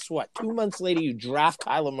 Well, guess what? 2 months later, you draft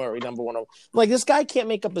Kyler Murray number one. Like, this guy can't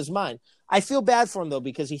make up his mind. I feel bad for him, though,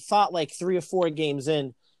 because he thought like 3 or 4 games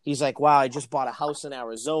in, he's like, wow, I just bought a house in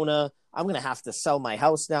Arizona. I'm going to have to sell my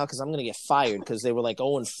house now because I'm going to get fired because they were like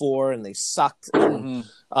 0-4 and they sucked. And,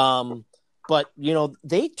 but,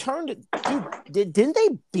 they turned it. Dude, didn't they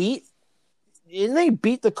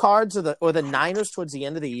beat the Cards or the Niners towards the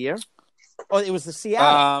end of the year? Oh, it was the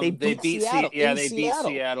Seattle. They beat Seattle. They beat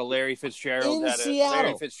Seattle. Larry Fitzgerald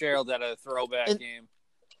had a throwback game.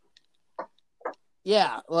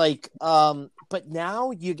 Yeah, but now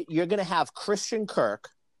you're going to have Christian Kirk.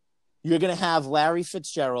 You're going to have Larry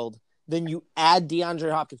Fitzgerald. Then you add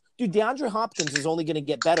DeAndre Hopkins. Dude, DeAndre Hopkins is only going to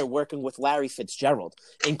get better working with Larry Fitzgerald.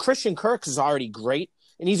 And Christian Kirk is already great,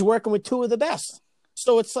 and he's working with 2 of the best.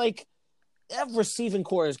 So it's like every receiving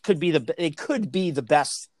core could be the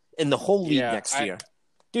best in the whole league next year.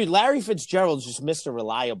 Dude, Larry Fitzgerald's just Mr.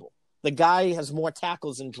 Reliable. The guy has more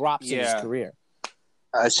tackles and drops in his career.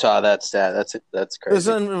 I saw that stat. That's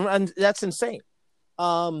crazy. That's insane.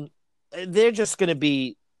 They're just going to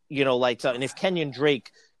be, lights out. And if Kenyon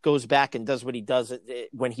Drake goes back and does what he does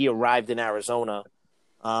when he arrived in Arizona,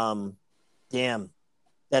 damn,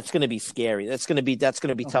 that's going to be scary. That's going to be tough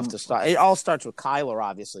to start. It all starts with Kyler,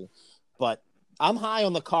 obviously, but I'm high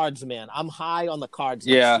on the Cards, man. I'm high on the Cards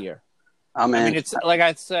next year. I mean, it's like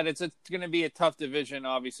I said, it's going to be a tough division,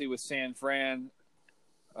 obviously, with San Fran.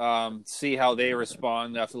 See how they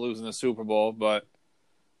respond after losing the Super Bowl, but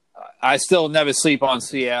I still never sleep on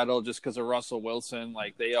Seattle just because of Russell Wilson.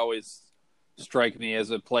 Like, they always strike me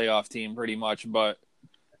as a playoff team pretty much, but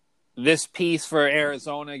this piece for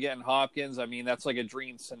Arizona getting Hopkins, I mean, that's like a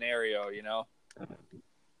dream scenario,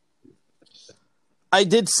 I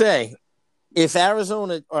did say if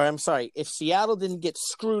Seattle didn't get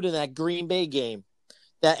screwed in that Green Bay game,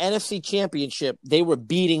 that NFC Championship, they were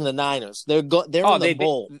beating the Niners. They're in the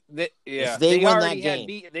bowl. If they won that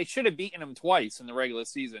game. They should have beaten them twice in the regular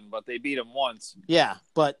season, but they beat them once. Yeah,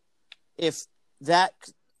 but if that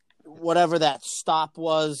whatever that stop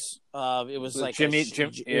was, it was like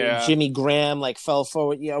Jimmy Graham fell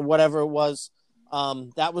forward, whatever it was.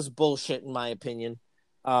 That was bullshit in my opinion.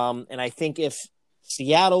 And I think if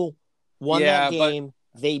Seattle won that game,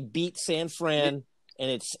 they beat San Fran.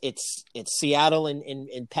 And it's Seattle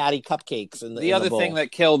and Patty Cupcakes. The other thing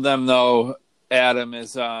that killed them, though, Adam,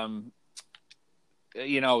 is they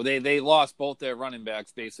lost both their running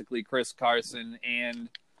backs, basically Chris Carson and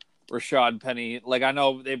Rashad Penny. Like, I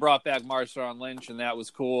know they brought back Marshawn Lynch, and that was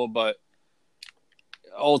cool, but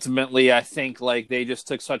ultimately, I think they just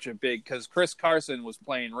took such a big because Chris Carson was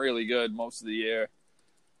playing really good most of the year.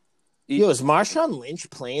 Is Marshawn Lynch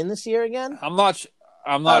playing this year again? I'm not sure.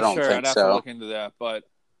 I'd have to look into that, but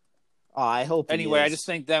I hope. Anyway, I just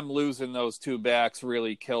think them losing those 2 backs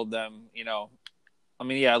really killed them. I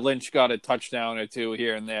mean, yeah, Lynch got a touchdown or two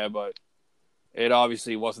here and there, but it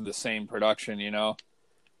obviously wasn't the same production, you know?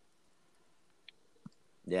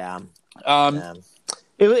 Yeah.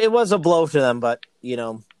 It was a blow to them, but, you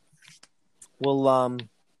know, we'll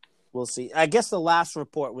see. I guess the last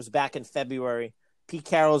report was back in February. Pete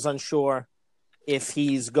Carroll's unsure if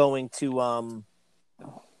he's going to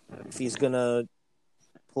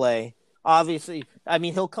play. Obviously, I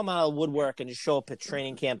mean, he'll come out of woodwork and just show up at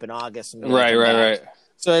training camp in August. And Right.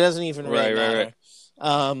 So it doesn't even really matter.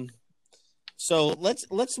 Right. So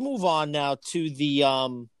let's move on now to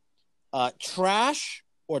the trash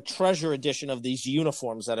or treasure edition of these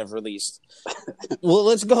uniforms that have released. Well,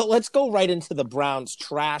 let's go right into the Browns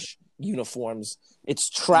trash uniforms.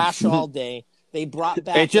 It's trash all day. They brought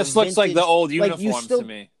back. It just looks like the old uniforms to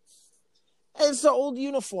me. It's the old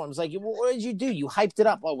uniforms. Like, what did you do? You hyped it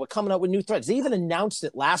up. Oh, we're coming out with new threads. They even announced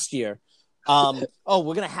it last year. Oh,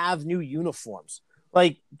 we're gonna have new uniforms.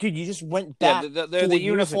 Like, dude, you just went back. Yeah, the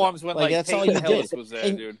uniforms when like that's all you did. Was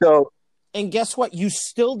there, dude. And guess what? You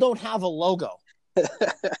still don't have a logo.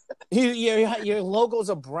 Your logo's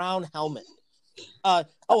a brown helmet. And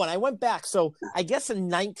I went back. So I guess in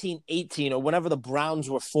 1918 or whenever the Browns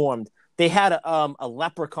were formed, they had a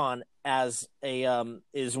leprechaun as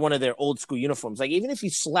is one of their old school uniforms. Like, even if you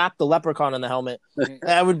slapped the leprechaun on the helmet,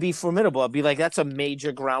 that would be formidable. I'd be like, that's a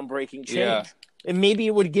major groundbreaking change. Yeah. And maybe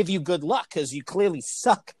it would give you good luck because you clearly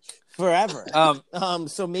suck forever.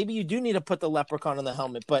 So maybe you do need to put the leprechaun on the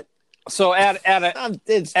helmet. But so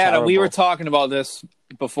Adam, we were talking about this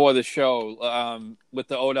before the show with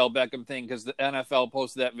the Odell Beckham thing because the NFL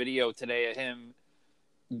posted that video today of him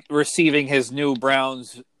receiving his new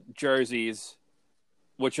Browns jerseys,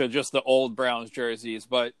 which are just the old Browns jerseys.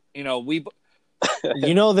 But you know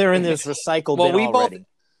they're in this recycle bin already.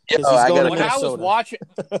 When I was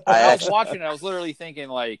watching, I was literally thinking,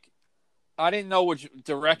 like, I didn't know which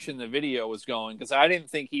direction the video was going because I didn't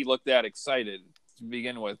think he looked that excited to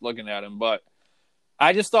begin with looking at him. But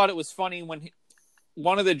I just thought it was funny when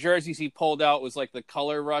one of the jerseys he pulled out was like the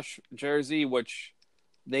Color Rush jersey, which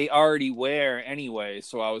they already wear anyway.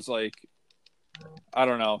 So I was like, I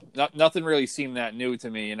don't know. Nothing really seemed that new to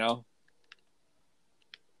me, you know?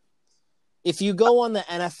 If you go on the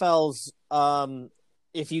NFL's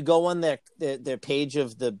if you go on their page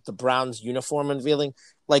of the Browns uniform unveiling,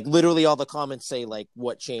 like literally all the comments say like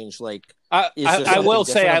what changed. Like I will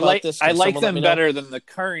say I like them better than the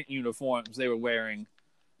current uniforms they were wearing,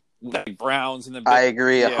 like Browns and the. I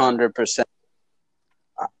agree 100%.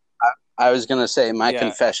 I was gonna say my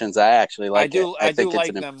confessions. I actually like it. I do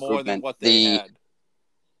like them more than what they had.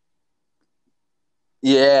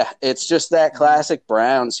 Yeah, it's just that classic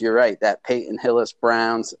Browns. You're right, that Peyton Hillis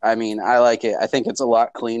Browns. I mean, I like it. I think it's a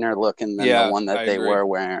lot cleaner looking than the one that they were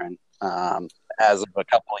wearing as of a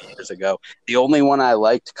couple of years ago. The only one I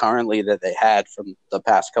liked currently that they had from the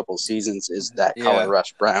past couple of seasons is that Color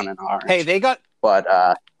Rush brown and orange. Hey, but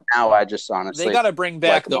now I just honestly they got to bring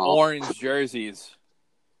back the orange jerseys.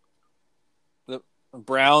 The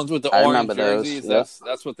Browns with the orange jerseys.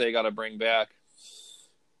 That's what they got to bring back.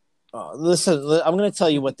 Listen, I'm going to tell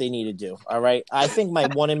you what they need to do, all right? I think my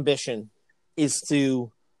one ambition is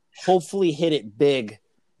to hopefully hit it big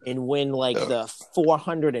and win like the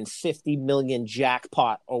 $450 million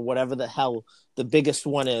jackpot or whatever the hell the biggest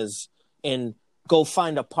one is and go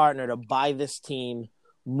find a partner to buy this team,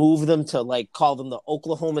 move them to like call them the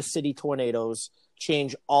Oklahoma City Tornadoes,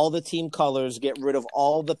 change all the team colors, get rid of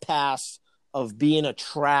all the past of being a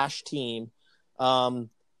trash team,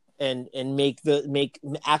 and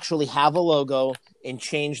actually have a logo and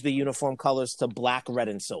change the uniform colors to black, red,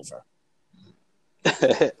 and silver.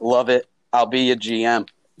 Love it. I'll be a GM.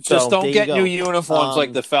 Just don't get new uniforms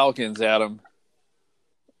like the Falcons, Adam.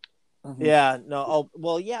 Yeah, no. Oh,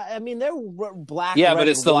 well, yeah. I mean, they're black. Yeah, but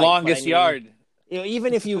it's the longest yard. You know,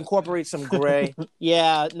 even if you incorporate some gray,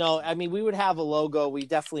 yeah. No, I mean, we would have a logo. We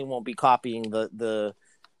definitely won't be copying the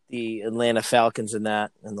Atlanta Falcons in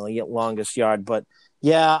that and the longest yard, but.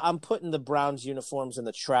 Yeah, I'm putting the Browns uniforms in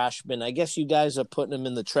the trash bin. I guess you guys are putting them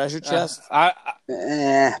in the treasure chest.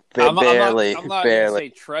 Barely. I'm not going to say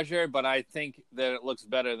treasure, but I think that it looks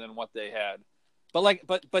better than what they had.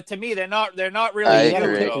 But to me, they're not really. You got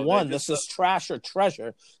to pick one. This is trash or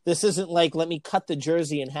treasure. This isn't like let me cut the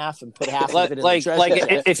jersey in half and put half of it in the treasure. Like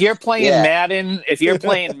if you're playing Madden,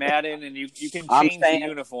 and you can change the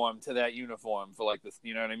uniform to that uniform for like this,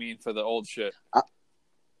 you know what I mean, for the old shit.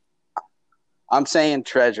 I'm saying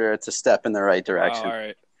treasure. It's a step in the right direction. All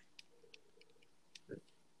right.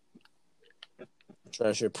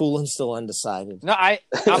 Treasure. Poulin's still undecided. No, I'm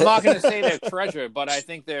not going to say they're treasure, but I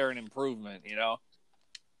think they're an improvement, you know?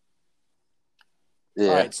 Yeah.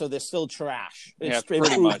 All right, so they're still trash. It's pretty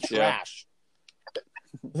improved much, trash.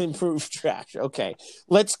 Improved trash. Okay,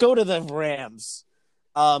 let's go to the Rams.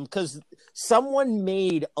 Because someone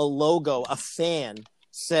made a logo, a fan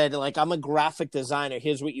said, like, I'm a graphic designer,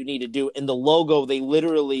 here's what you need to do. In the logo, they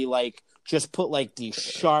literally, like, just put, like, these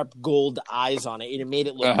sharp gold eyes on it, and it made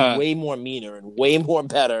it look way more meaner and way more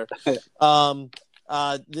better.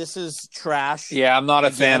 This is trash. Yeah, I'm not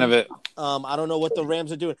a fan of it. I don't know what the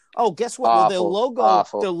Rams are doing. Oh, guess what?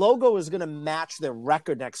 Awful, their logo is going to match their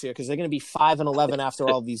record next year because they're going to be 5-11 after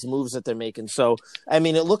all these moves that they're making. So, I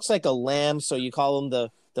mean, it looks like a lamb, so you call them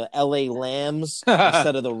the LA Lambs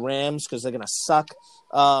instead of the Rams because they're going to suck.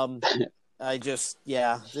 This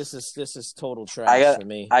is total trash for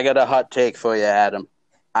me. I got a hot take for you, Adam.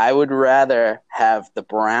 I would rather have the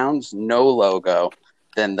Browns no logo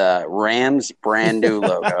than the Rams brand new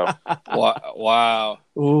logo. Wow.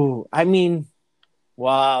 Ooh, I mean,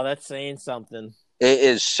 wow, that's saying something. It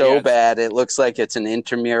is so bad. It looks like it's an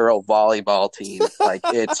intramural volleyball team. Like,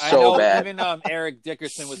 it's so bad. Even Eric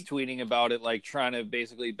Dickerson was tweeting about it, like trying to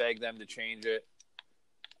basically beg them to change it.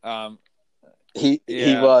 He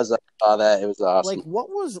was. I saw that. It was awesome. Like, what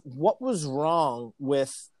was wrong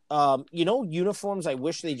with uniforms? I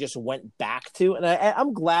wish they just went back to, and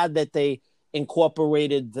I'm glad that they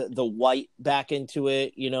incorporated the white back into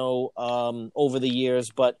it, over the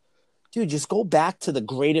years. But, dude, just go back to the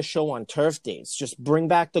greatest show on turf days. Just bring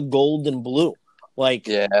back the gold and blue. Like,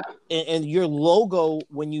 yeah. And your logo,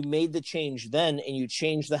 when you made the change then and you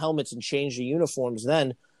changed the helmets and changed the uniforms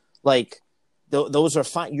then, like, those are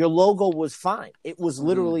fine. Your logo was fine. It was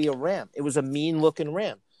literally a ram. It was a mean-looking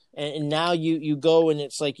ram. And now you go and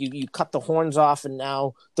it's like you cut the horns off and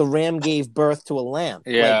now the ram gave birth to a lamb.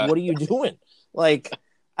 Yeah. Like, what are you doing? Like,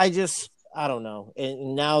 I don't know.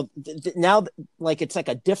 And now like it's like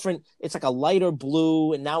a lighter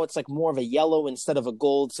blue and now it's like more of a yellow instead of a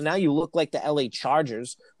gold. So now you look like the LA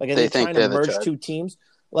Chargers. Like, are they trying to merge two teams?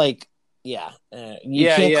 Like, you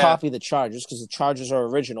can't copy the Chargers because the Chargers are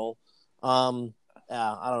original. I don't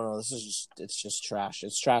know. It's just trash.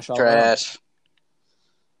 It's trash all around.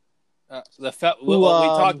 We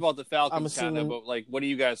talked about the Falcons kind of, but like, what do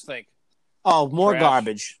you guys think? Oh, more trash.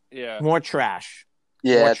 garbage. Yeah, more trash.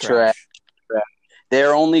 Yeah, more trash.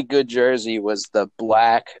 Their only good jersey was the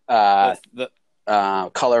black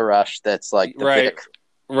color rush. That's like the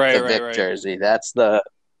Vic jersey. That's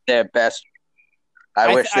their best.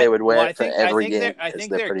 I wish they would wear it for every game. I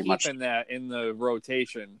think they're pretty much keeping that in the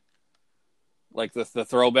rotation, like the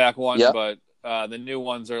throwback one. Yep. But the new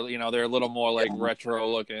ones are, they're a little more like retro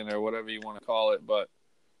looking or whatever you want to call it. But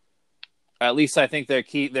at least I think they're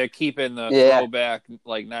keeping the throwback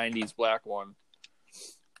like '90s black one.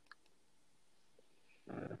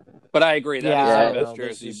 But I agree that is the best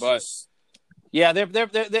jersey. But they're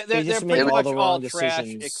pretty much all trash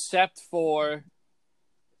except for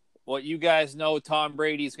what you guys know Tom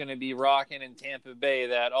Brady's going to be rocking in Tampa Bay,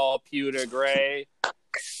 that all pewter gray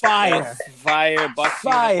fire Bucks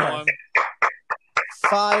uniform.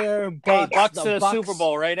 Hey, Bucks to the Super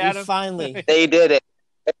Bowl, right, Adam? Finally, they did it.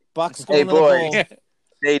 Bucks going to the bowl.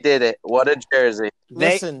 They did it. What a jersey!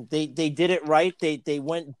 Listen, they did it right. They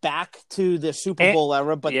went back to the Super Bowl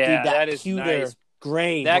era, but dude, that is pewter nice.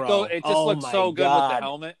 Gray, bro. It just looks so good with the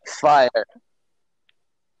helmet. Fire.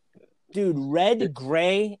 Dude, red,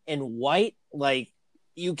 gray, and white, like,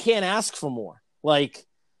 you can't ask for more. Like,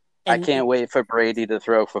 I can't wait for Brady to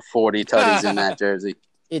throw for 40 tutties in that jersey.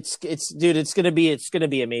 It's gonna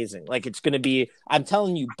be amazing. Like, it's gonna be. I'm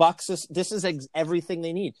telling you, Bucks. This is everything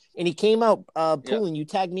they need. And he came out, Poulin. You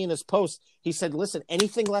tagged me in his post. He said, "Listen,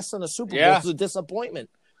 anything less than a Super Bowl is a disappointment."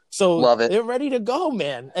 So love it. They're ready to go,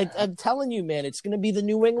 man. I'm telling you, man. It's gonna be the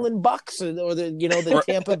New England Bucks or the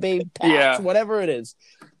Tampa Bay Pats, whatever it is.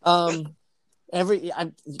 You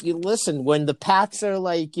listen, when the Pats are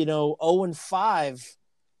like 0-5.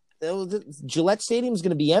 Gillette Stadium is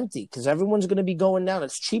going to be empty because everyone's going to be going down.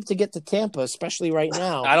 It's cheap to get to Tampa, especially right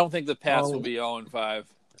now. I don't think the Pats will be 0-5.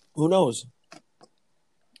 Who knows?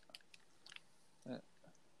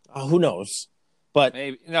 Who knows? But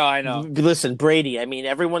maybe. No, I know. Listen, Brady. I mean,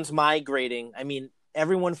 everyone's migrating. I mean,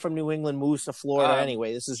 everyone from New England moves to Florida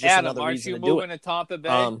anyway. This is just another reason to do it. Aren't you moving to Tampa Bay?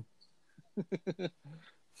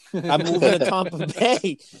 I'm moving to Tampa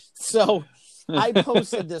Bay. So I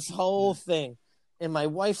posted this whole thing. And my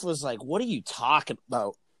wife was like, "What are you talking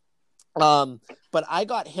about?" But I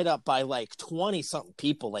got hit up by like 20-something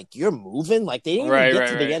people. Like, "You're moving?" Like, they didn't even get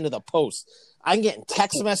to the end of the post. I'm getting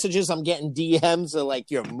text messages. I'm getting DMs. They're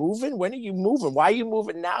like, "You're moving? When are you moving? Why are you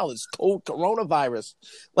moving now? It's coronavirus.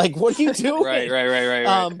 Like, what are you doing?" Right.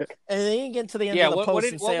 And they didn't get to the end of the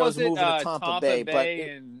post and say I was moving to Tampa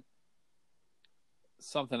Bay.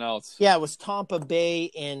 something else. Yeah, it was Tampa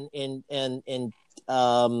Bay and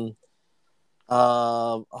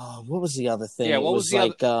what was the other thing? Yeah, what it was the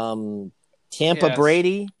like other... Tampa Yes.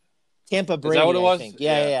 Brady. Tampa Brady, Is that what it was? I think.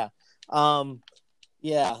 Yeah.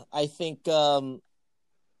 Yeah, I think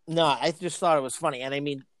no, I just thought it was funny. And I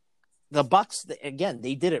mean, the Bucks again,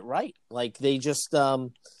 they did it right. Like they just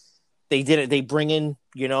they did it. They bring in,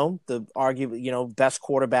 the arguably, best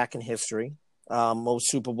quarterback in history. Most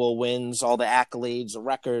Super Bowl wins, all the accolades, the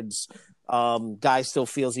records. Guy still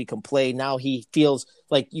feels he can play. Now he feels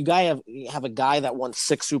like you have a guy that won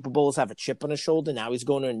 6 Super Bowls, have a chip on his shoulder. Now he's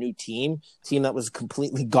going to a new team that was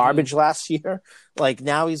completely garbage last year. Like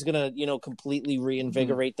now he's going to, completely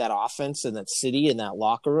reinvigorate that offense and that city and that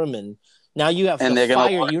locker room. And now you have the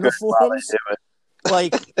fire uniforms.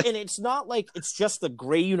 Like, and it's not like it's just the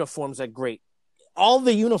gray uniforms that are great. All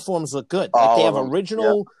the uniforms look good. Like they have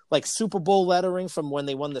original like Super Bowl lettering from when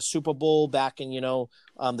they won the Super Bowl back in, the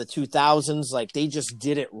 2000s. Like they just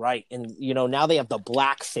did it right. And, now they have the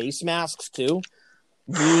black face masks too.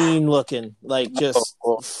 Mean looking. Like just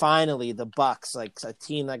finally the Bucks, like a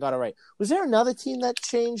team that got it right. Was there another team that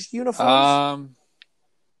changed uniforms?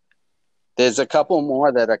 There's a couple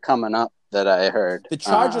more that are coming up that I heard. The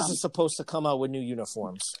Chargers are supposed to come out with new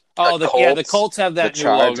uniforms. Oh, the Colts have that new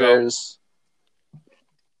logo.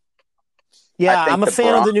 Yeah, I'm a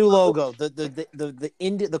fan of the new logo.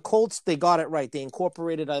 The Colts, they got it right. They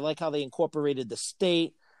incorporated. I like how they incorporated the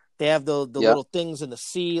state. They have the little things in the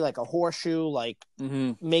sea, like a horseshoe. Like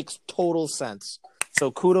makes total sense.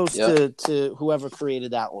 So kudos to whoever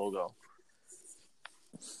created that logo.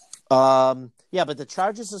 Yeah, but the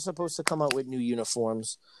Chargers are supposed to come out with new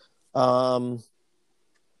uniforms. Broncos.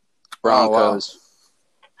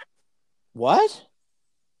 What?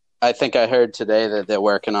 I think I heard today that they're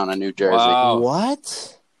working on a new jersey. Wow.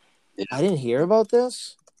 What? Yeah. I didn't hear about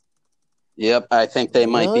this. Yep, I think they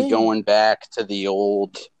might be going back to the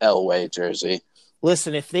old Elway jersey.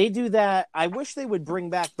 Listen, if they do that, I wish they would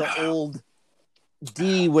bring back the old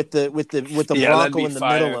D with the Bronco in the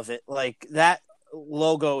middle of it. Like that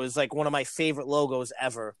logo is like one of my favorite logos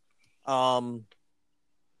ever. Yeah,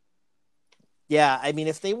 I mean,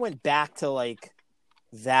 if they went back to like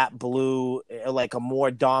that blue, like a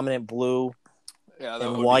more dominant blue,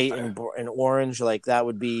 and white and orange, like that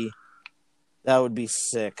would be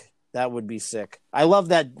sick. That would be sick. I love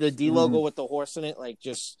that the D logo with the horse in it. Like,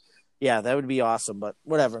 that would be awesome. But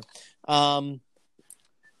whatever. All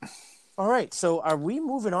right, so are we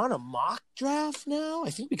moving on a mock draft now? I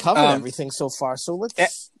think we covered everything so far. So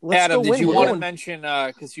let's Adam, go did you want to mention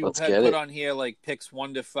because you had put on here like picks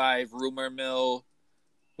 1 to 5, rumor mill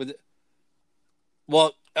with.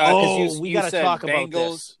 Well, we got to talk Bengals, about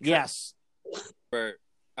this. Yes.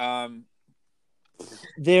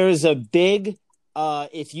 There's a big.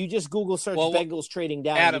 If you just Google search Bengals trading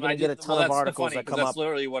down, Adam, you're going to get a ton of articles that come up. That's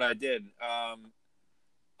literally what I did.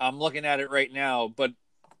 I'm looking at it right now, but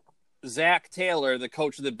Zach Taylor, the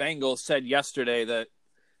coach of the Bengals, said yesterday that,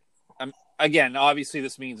 again, obviously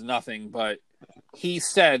this means nothing, but he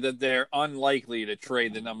said that they're unlikely to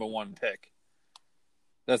trade the number 1 pick.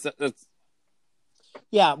 That's.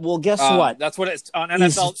 Yeah, well, guess what? That's what it's on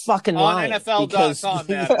He's NFL. Fucking on NFL.com,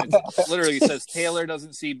 it literally says Taylor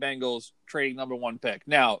doesn't see Bengals trading number 1 pick.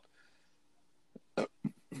 Now,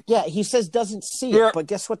 yeah, he says doesn't see it, but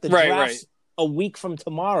guess what? The draft's a week from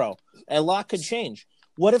tomorrow. A lot could change.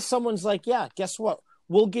 What if someone's like, yeah, guess what?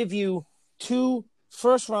 We'll give you 2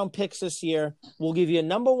 first-round picks this year. We'll give you a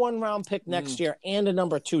number 1 round pick next year and a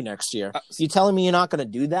number 2 next year. You telling me you're not going to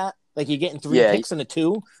do that? Like you're getting 3 picks and a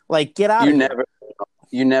 2? Like get out of here.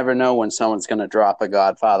 You never know when someone's going to drop a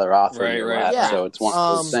Godfather off of your lap. Yeah. So it's one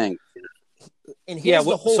of those things. And here's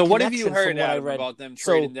the whole so what have you heard Adam, about them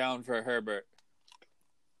trading down for Herbert?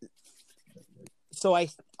 So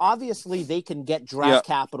obviously they can get draft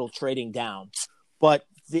capital trading down, but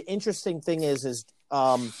the interesting thing is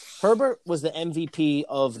Herbert was the MVP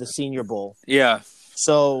of the Senior Bowl. Yeah.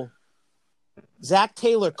 So Zach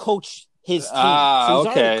Taylor coached his team.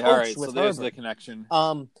 Okay. All right. So there's the connection.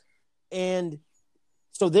 And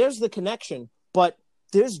so there's the connection, but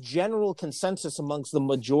there's general consensus amongst the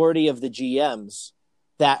majority of the GMs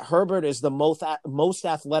that Herbert is the most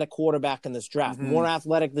athletic quarterback in this draft, more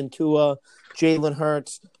athletic than Tua, Jalen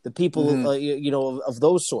Hurts, the people, of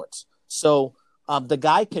those sorts. So the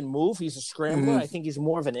guy can move. He's a scrambler. I think he's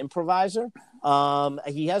more of an improviser.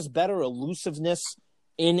 He has better elusiveness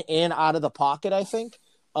in and out of the pocket, I think.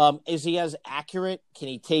 Is he as accurate? Can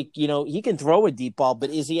he take, he can throw a deep ball,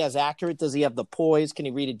 but is he as accurate? Does he have the poise? Can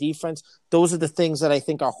he read a defense? Those are the things that I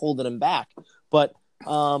think are holding him back. But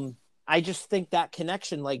I just think that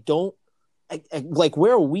connection, like like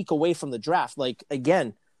we're a week away from the draft. Like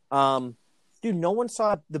again, dude, no one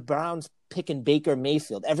saw the Browns picking Baker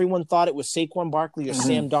Mayfield. Everyone thought it was Saquon Barkley or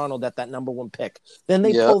Sam Darnold at that number 1 pick. Then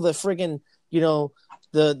they pull the friggin',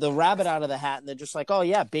 the rabbit out of the hat, and they're just like, oh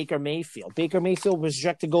yeah, Baker Mayfield. Baker Mayfield was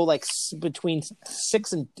projected to go like between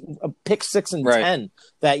 6 and 10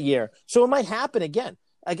 that year. So it might happen again.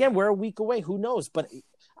 Again, we're a week away. Who knows? But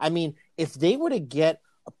I mean, if they were to get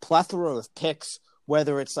a plethora of picks,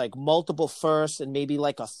 whether it's like multiple firsts and maybe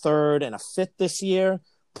like a third and a fifth this year,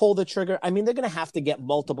 pull the trigger. I mean, they're going to have to get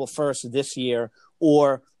multiple firsts this year,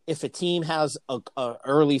 or if a team has a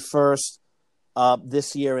early first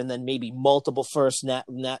this year and then maybe multiple firsts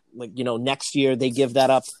next year they give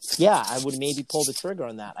that up. Yeah, I would maybe pull the trigger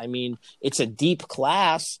on that. I mean, it's a deep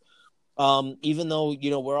class. Even though,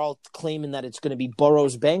 we're all claiming that it's going to be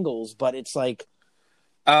Burrow's Bengals, but it's like,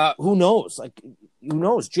 who knows? Like, who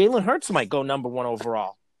knows? Jalen Hurts might go number 1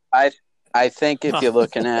 overall. I think if you're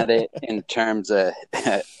looking at it in terms of,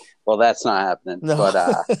 well, that's not happening. No. But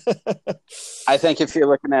I think if you're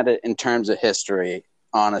looking at it in terms of history,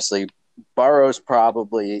 honestly, Burrow's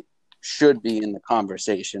probably should be in the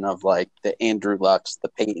conversation of like the Andrew Lucks, the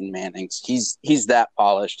Peyton Mannings. He's that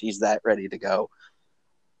polished. He's that ready to go.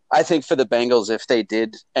 I think for the Bengals, if they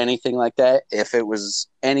did anything like that, if it was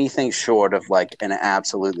anything short of like an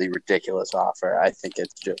absolutely ridiculous offer, I think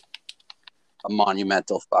it's just a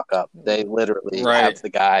monumental fuck up. They literally have the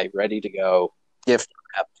guy ready to go, gift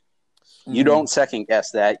wrap. You don't second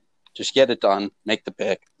guess that. Just get it done. Make the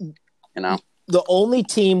pick. The only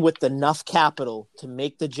team with enough capital to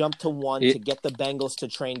make the jump to 1 to get the Bengals to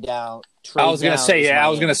trade down. I was going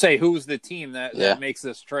to say, who's the team that makes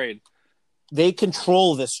this trade? They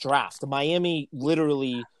control this draft. Miami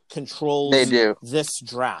literally controls this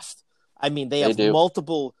draft. I mean, they have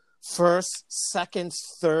multiple firsts, seconds,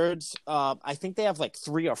 thirds. I think they have like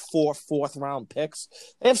 3 or 4 4th-round picks.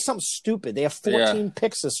 They have something stupid. They have 14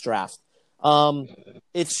 picks this draft.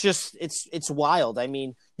 It's just it's wild. I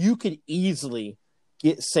mean, you could easily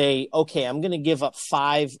say, okay, I'm going to give up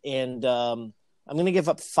 5 and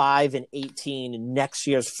 18 in next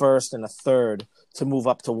year's first and a third to move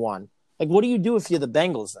up to 1. Like, what do you do if you're the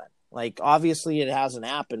Bengals then? Like, obviously it hasn't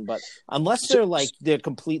happened, but unless they're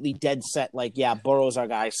completely dead set, like, yeah, Burrow's our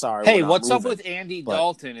guy. Sorry. Hey, what's up with Andy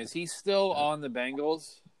Dalton? Is he still on the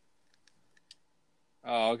Bengals?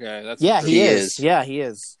 Oh, okay. He is. Yeah, he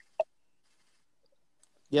is.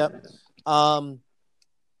 Yep.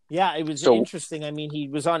 Yeah, it was interesting. I mean, he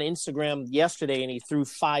was on Instagram yesterday and he threw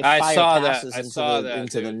 5 passes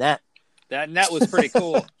into the net. That net was pretty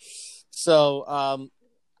cool. So,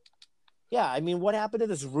 yeah, I mean, what happened to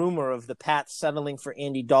this rumor of the Pats settling for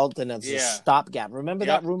Andy Dalton as a stopgap? Remember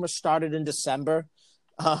that rumor started in December?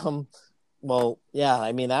 Well, yeah,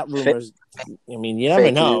 I mean, that rumor's – I mean, you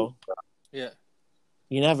never know. Yeah.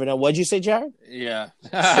 You never know. What'd you say, Jared? Yeah.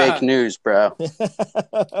 Fake news, bro.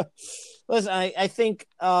 Listen, I think,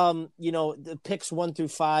 the picks 1 through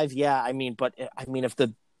 5, yeah, I mean, but, I mean, if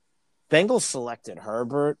the Bengals selected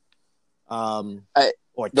Herbert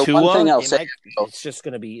or Tua, one thing I'll say, it's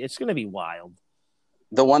going to be wild.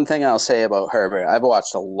 The one thing I'll say about Herbert, I've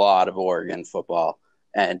watched a lot of Oregon football,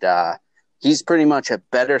 and he's pretty much a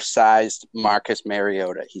better-sized Marcus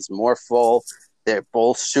Mariota. He's more full. They're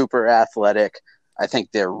both super athletic. I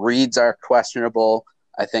think their reads are questionable.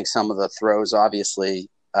 I think some of the throws, obviously,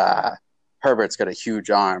 Herbert's got a huge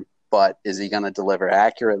arm, but is he going to deliver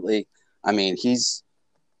accurately? I mean, he's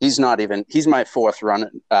my 4th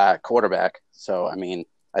run quarterback. So, I mean,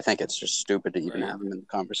 I think it's just stupid to even have him in the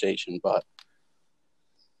conversation, but.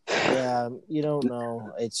 Yeah, you don't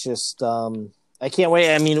know. It's just, I can't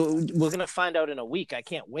wait. I mean, we're going to find out in a week. I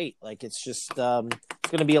can't wait. Like, it's just, it's going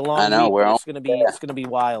to be a long week. It's going to be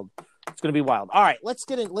wild. It's going to be wild. All right, let's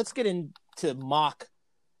get into the mock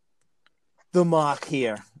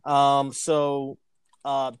here. So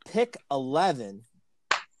pick 11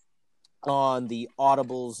 on the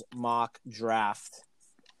Audibles mock draft.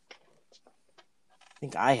 I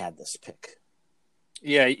think I had this pick.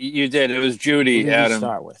 Yeah, you did. It was Judy. Who did Adam. we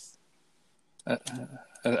start with?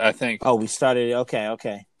 I think. Oh, we started.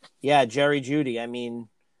 Okay. Yeah, Jerry Judy. I mean,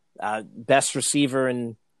 best receiver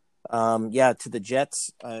and to the Jets.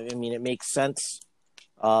 I mean, it makes sense.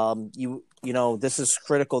 This is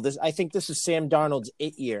critical. I think this is Sam Darnold's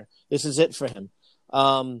it year. This is it for him.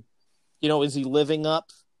 Is he living up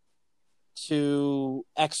to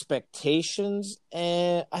expectations?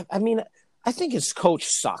 And I mean, I think his coach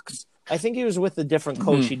sucks. I think he was with a different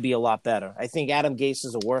coach, he'd be a lot better. I think Adam Gase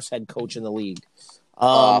is the worst head coach in the league.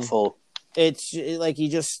 Awful. It's like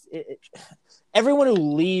everyone who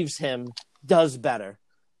leaves him does better.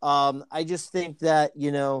 I just think that,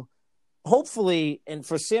 hopefully, and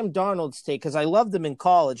for Sam Darnold's take, because I loved him in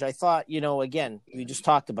college, I thought, again, we just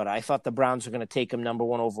talked about it. I thought the Browns were going to take him number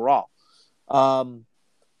 1 overall.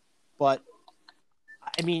 But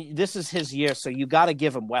I mean, this is his year, so you got to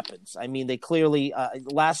give him weapons. I mean, they clearly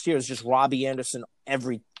last year was just Robbie Anderson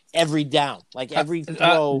every down, like every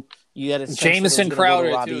throw. You had a Jamison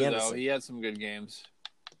Crowder too, Anderson. Though he had some good games.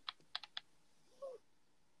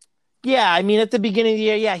 Yeah, I mean, at the beginning of the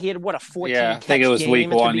year, he had a 14 I think it was game week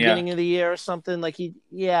at 1, the beginning of the year or something. Like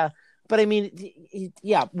but I mean,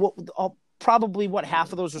 probably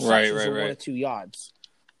half of those receptions were 1 or 2 yards.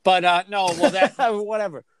 But no, well that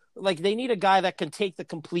whatever. Like they need a guy that can take the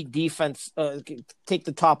complete defense, take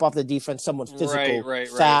the top off the defense. Someone physical,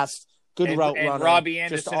 fast, good route runner. And Robbie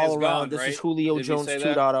Anderson just all is around. gone, this right? is Julio Did Jones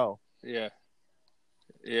 2.0.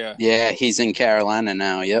 Yeah, he's in Carolina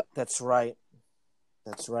now. Yep, that's right.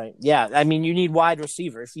 Yeah, I mean, you need wide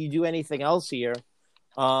receiver. If you do anything else here,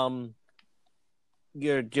 you're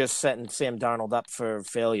just setting Sam Darnold up for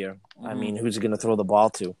failure. Mm-hmm. I mean, who's he going to throw the ball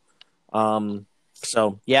to?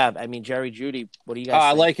 So, yeah, I mean, Jerry Jeudy, what do you guys think?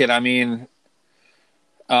 I like it. I mean,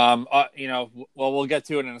 we'll get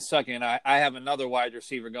to it in a second. I have another wide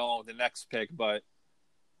receiver going with the next pick, but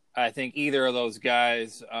I think either of those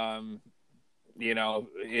guys, we did.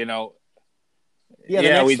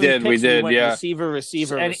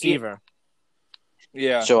 Receiver.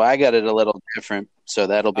 Yeah. So I got it a little different. So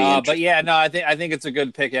that'll be interesting. But yeah, no, I think it's a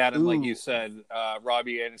good pick, Adam. Ooh. Like you said,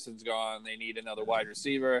 Robbie Anderson's gone. They need another wide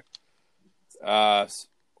receiver.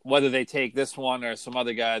 Whether they take this one or some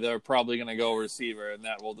other guy, they're probably going to go receiver, and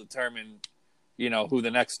that will determine, who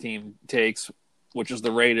the next team takes, which is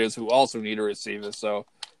the Raiders, who also need a receiver. So,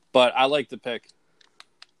 but I like the pick.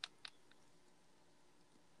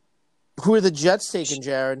 Who are the Jets taking,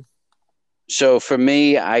 Jared? So for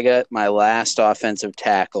me, I got my last offensive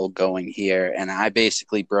tackle going here, and I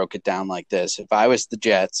basically broke it down like this. If I was the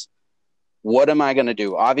Jets, what am I going to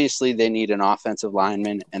do? Obviously, they need an offensive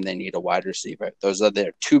lineman and they need a wide receiver. Those are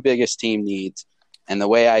their 2 biggest team needs. And the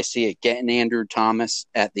way I see it, getting Andrew Thomas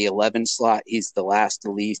at the 11 slot, he's the last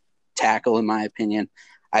elite tackle, in my opinion.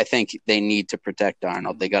 I think they need to protect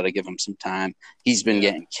Darnold. They got to give him some time. He's been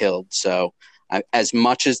getting killed. So as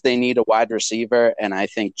much as they need a wide receiver, and I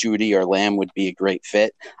think Jeudy or Lamb would be a great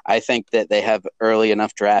fit, I think that they have early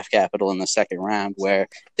enough draft capital in the second round where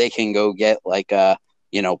they can go get like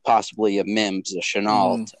possibly a Mims, a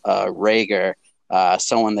Chenault, Rager,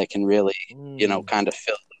 someone that can really, kind of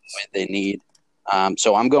fill what they need.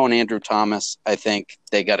 So I'm going Andrew Thomas. I think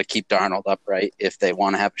they got to keep Darnold upright if they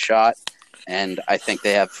want to have a shot. And I think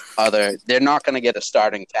they have they're not going to get a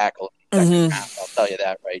starting tackle in the second round. I'll tell you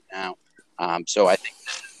that right now. So I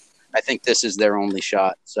think this is their only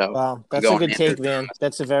shot. So wow, that's a good take, man.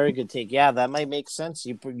 That's a very good take. Yeah, that might make sense.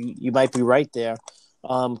 You might be right there.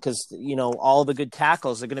 Because all the good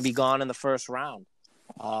tackles are going to be gone in the first round.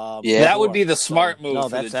 That would be the smart move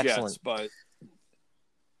for the Jets. Excellent. But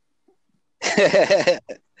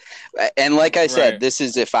and like I said, this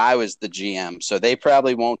is if I was the GM, so they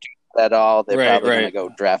probably won't do that at all. They're probably going to go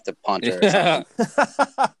draft a punter. Or something.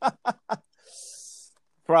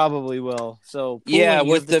 Probably will. So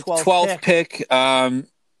with the 12th pick,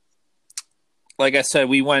 like I said,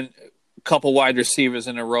 we went a couple wide receivers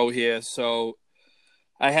in a row here, so.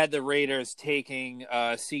 I had the Raiders taking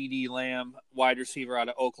CeeDee Lamb, wide receiver out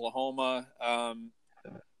of Oklahoma.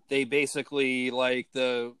 They basically, like,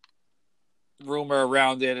 the rumor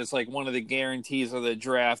around it is like one of the guarantees of the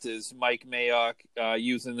draft is Mike Mayock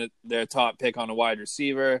using their top pick on a wide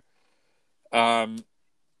receiver. There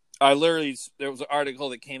was an article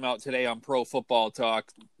that came out today on Pro Football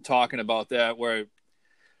Talk talking about that where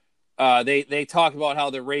they talked about how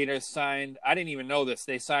the Raiders signed. I didn't even know this.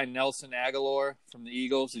 They signed Nelson Aguilar from the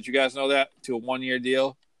Eagles. Did you guys know that? To a 1-year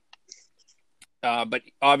deal. But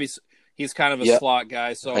obviously he's kind of a slot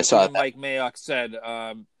guy. So Mike Mayock said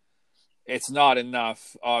it's not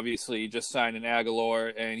enough. Obviously, you just signed an Aguilar,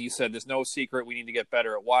 and he said there's no secret. We need to get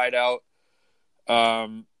better at wideout.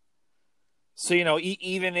 So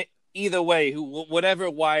either way, whatever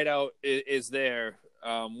wideout is there,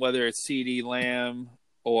 whether it's CeeDee Lamb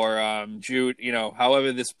or Jude,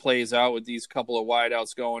 however this plays out with these couple of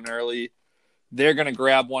wideouts going early, they're going to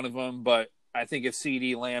grab one of them. But I think if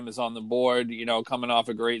CeeDee Lamb is on the board, coming off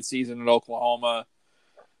a great season in Oklahoma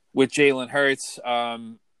with Jalen Hurts,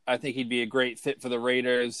 I think he'd be a great fit for the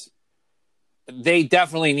Raiders. They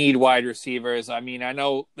definitely need wide receivers. I mean, I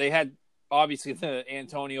know they had, obviously, the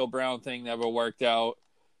Antonio Brown thing never worked out.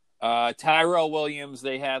 Tyrell Williams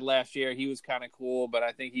they had last year. He was kind of cool, but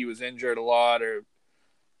I think he was injured a lot, or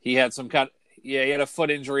he had some he had a foot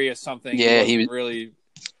injury or something. Yeah, he wasn't really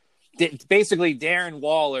basically Darren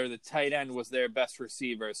Waller, the tight end, was their best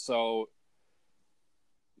receiver. So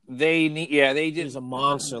they need, they did. He was a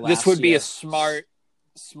monster last This would be year. a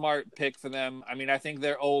smart pick for them. I mean, I think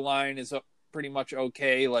their O-line is pretty much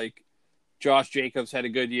okay. Like Josh Jacobs had a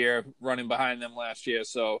good year running behind them last year.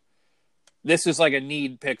 So this is like a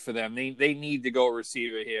need pick for them. They need to go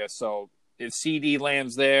receiver here. So if CeeDee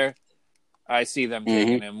Lamb's there, I see them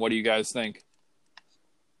taking him. What do you guys think?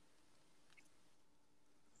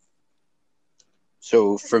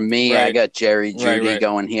 So for me, I got Jerry Jeudy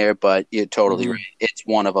going here, but you're totally right. It's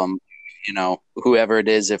one of them. You know, whoever it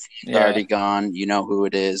is, if he's already gone, you know who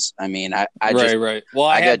it is. I mean, I just Well,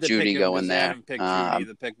 I got Jeudy going there. Adam picked Jeudy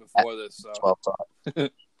the pick before this, so.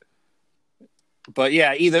 12 But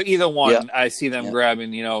yeah, either one, I see them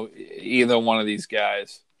grabbing. You know, either one of these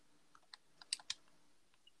guys.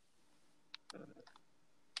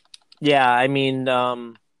 Yeah, I mean,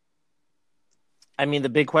 the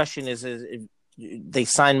big question is if they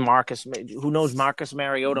sign Marcus. Who knows? Marcus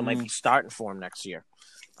Mariota might be starting for him next year.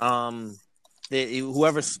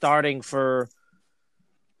 Whoever's starting for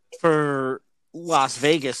Las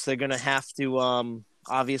Vegas, they're going to have to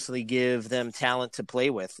obviously give them talent to play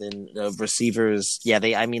with, and receivers. Yeah,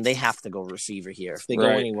 they have to go receiver here. If they go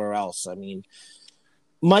anywhere else, I mean,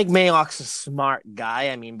 Mike Mayock's a smart guy.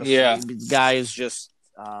 I mean, the guy is just,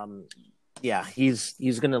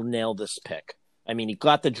 he's going to nail this pick. I mean, he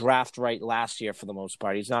got the draft right last year for the most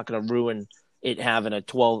part. He's not going to ruin it having a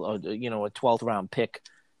 12th round pick.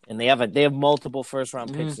 And they have multiple first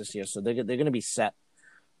round picks this year, so they're going to be set.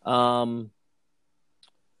 So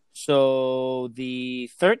the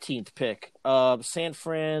 13th pick, San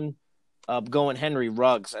Fran, going Henry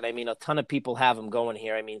Ruggs, and I mean a ton of people have him going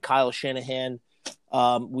here. I mean Kyle Shanahan,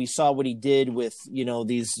 we saw what he did with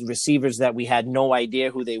these receivers that we had no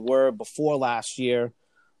idea who they were before last year.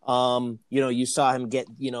 You saw him get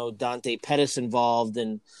Dante Pettis involved,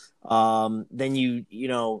 and then you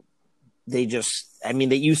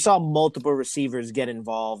saw multiple receivers get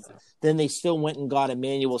involved. Then they still went and got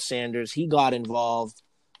Emmanuel Sanders. He got involved.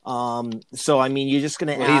 So I mean, you're just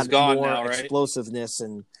going to add more now, right? Explosiveness,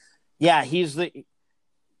 and he's the.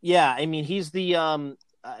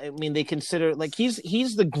 They consider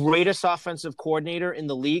he's the greatest offensive coordinator in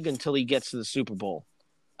the league until he gets to the Super Bowl.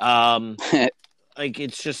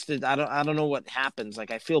 It's just I don't know what happens.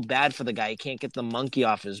 I feel bad for the guy. He can't get the monkey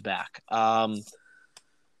off his back.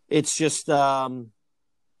 It's just, they're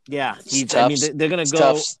going to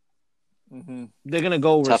go. They're going to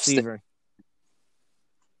go receiver.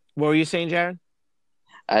 What were you saying, Jared?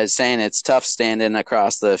 I was saying it's tough standing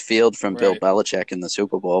across the field from Bill Belichick in the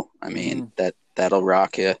Super Bowl. I mean, that'll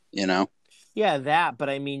rock you, Yeah, that. But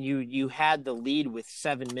I mean, you had the lead with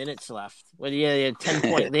 7 minutes left. Well, they had 10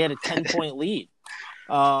 point. They had a 10-point lead.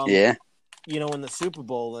 In the Super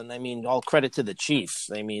Bowl, and I mean, all credit to the Chiefs.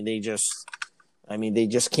 I mean, they just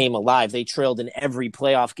came alive. They trailed in every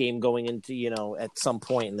playoff game going into, at some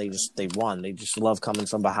point, and they won. They just love coming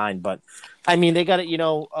from behind. But I mean, they got it.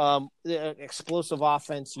 Explosive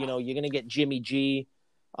offense. You're going to get Jimmy G.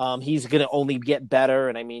 He's going to only get better,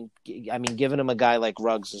 and I mean, giving him a guy like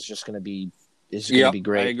Ruggs is just going to be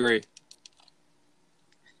great. I agree.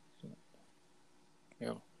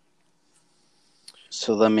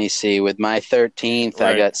 So let me see. With my 13th,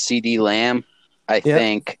 I got CeeDee Lamb. I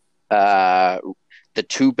think the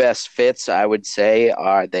two best fits, I would say,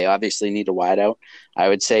 are they obviously need a wideout. I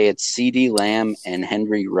would say it's CeeDee Lamb and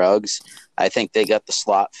Henry Ruggs. I think they got the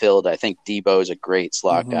slot filled. I think Debo's a great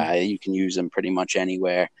slot guy. You can use him pretty much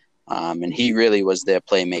anywhere. And he really was their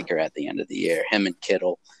playmaker at the end of the year, him and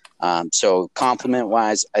Kittle. So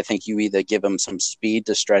compliment-wise, I think you either give him some speed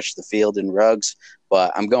to stretch the field in Ruggs,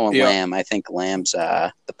 but I'm going Lamb. I think Lamb's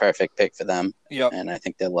the perfect pick for them, and I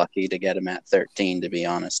think they're lucky to get him at 13, to be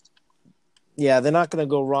honest. Yeah, they're not going to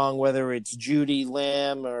go wrong whether it's Jeudy,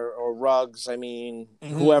 Lamb, or Ruggs. I mean,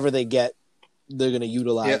 whoever they get, they're going to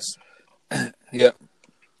utilize. Yep.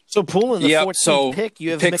 So pulling the 14th pick,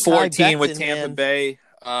 you have pick Mekhi 14 Becton, with Tampa Bay.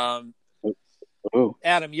 Ooh.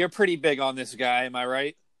 Adam, you're pretty big on this guy, am I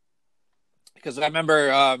right? Because I remember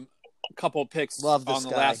a couple picks on the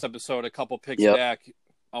last episode, a couple picks back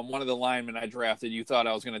on one of the linemen I drafted. You thought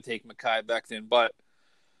I was going to take Mekhi Becton, but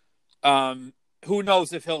who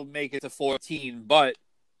knows if he'll make it to 14. But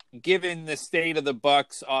given the state of the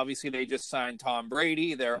Bucs, obviously they just signed Tom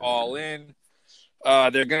Brady. They're all in.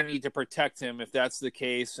 They're going to need to protect him if that's the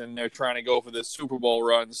case, and they're trying to go for the Super Bowl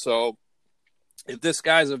run. So if this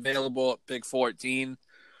guy's available at pick 14,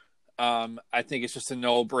 I think it's just a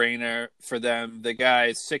no-brainer for them. The guy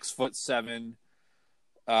is 6'7",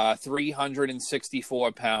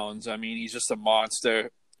 364 pounds. I mean, he's just a monster.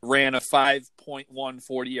 ran a 5.1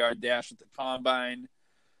 40-yard dash at the combine.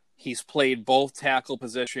 He's played both tackle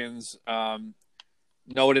positions.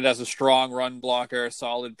 Noted as a strong run blocker,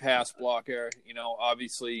 solid pass blocker.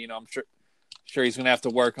 Obviously, I'm sure he's going to have to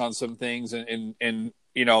work on some things and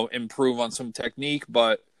improve on some technique.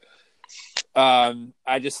 But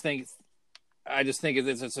I just think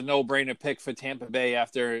it's a no-brainer pick for Tampa Bay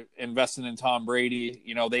after investing in Tom Brady.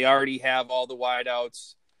 They already have all the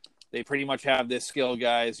wideouts. They pretty much have their skill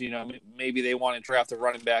guys. Maybe they want to draft a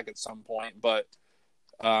running back at some point, but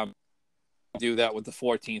do that with the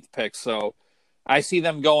 14th pick. So I see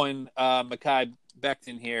them going Mekhi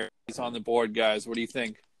Becton here. He's on the board, guys. What do you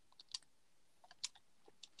think?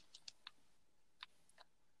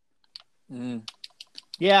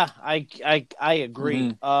 Yeah, I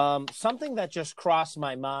agree. Something that just crossed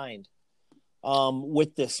my mind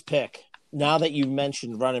with this pick. Now that you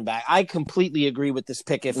mentioned running back, I completely agree with this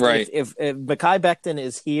pick. If Mekhi Becton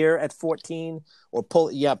is here at 14 or pull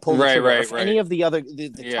the trigger, if any of the other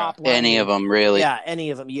the top line, any of them really,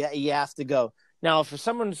 any of them, you have to go. Now, for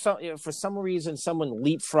some reason someone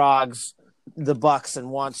leapfrogs the Bucs and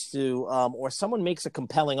wants to, or someone makes a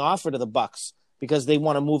compelling offer to the Bucs because they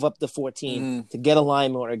want to move up to 14 to get a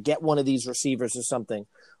lineman or get one of these receivers or something.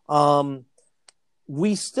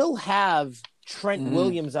 We still have Trent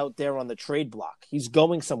Williams out there on the trade block. He's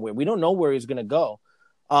going somewhere. We don't know where he's going to go.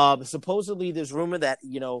 Supposedly, there's rumor that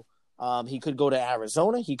he could go to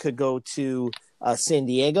Arizona, he could go to San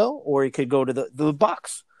Diego, or he could go to the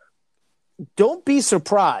Bucs. Don't be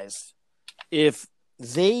surprised if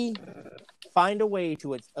they find a way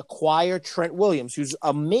to acquire Trent Williams, who's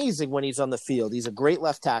amazing when he's on the field. He's a great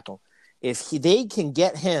left tackle. If they can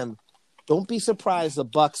get him, don't be surprised the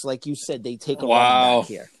Bucs, like you said, they take a running back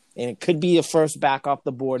here. And it could be a first back off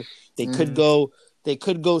the board. They could go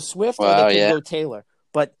Swift or they could go Taylor.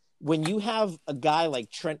 But when you have a guy like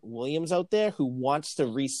Trent Williams out there who wants to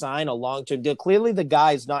re-sign a long-term deal, clearly the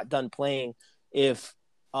guy's not done playing if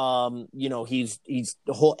he's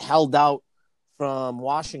held out from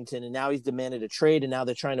Washington and now he's demanded a trade and now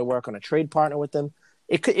they're trying to work on a trade partner with him.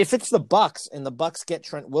 If it's the Bucs and the Bucs get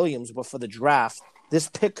Trent Williams before the draft, this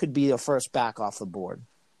pick could be a first back off the board.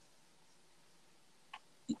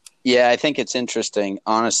 Yeah, I think it's interesting.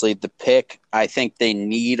 Honestly, the pick, I think they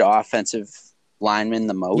need offensive linemen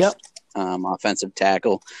the most, offensive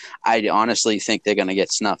tackle. I honestly think they're going to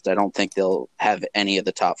get snuffed. I don't think they'll have any of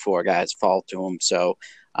the top four guys fall to them. So,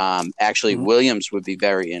 Williams would be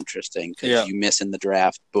very interesting because you miss in the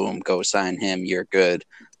draft, boom, go sign him. You're good.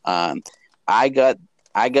 I got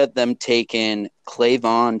them taking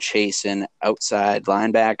Clavon Chasen, outside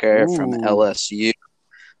linebacker from LSU.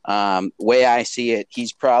 Way I see it,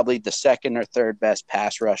 he's probably the second or third best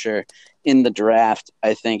pass rusher in the draft.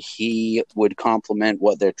 I think he would complement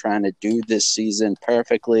what they're trying to do this season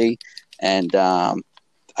perfectly. And I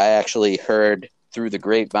actually heard through the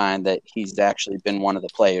grapevine that he's actually been one of the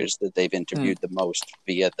players that they've interviewed the most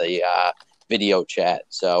via the video chat.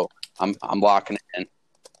 So I'm locking it in.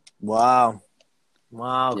 Wow.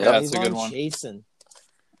 Yeah, that's a good one. Jason.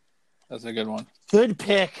 That's a good one. Good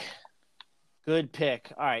pick.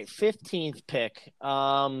 All right, 15th pick.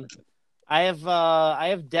 I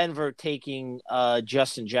have Denver taking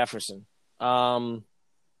Justin Jefferson. I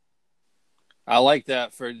like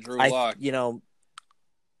that for Drew Lock.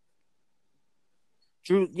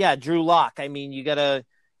 Drew Lock. I mean, you gotta,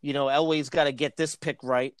 Elway's got to get this pick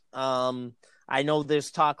right. I know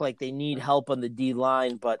there's talk like they need help on the D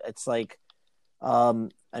line, but it's like,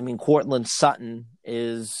 Courtland Sutton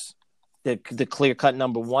is the clear-cut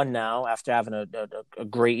number one now after having a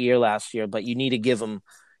great year last year, but you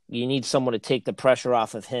need someone to take the pressure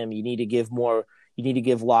off of him. You need to give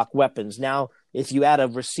Lock weapons. Now, if you add a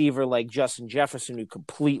receiver like Justin Jefferson, who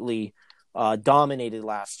completely dominated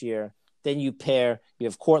last year, then you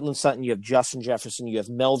have Courtland Sutton, you have Justin Jefferson, you have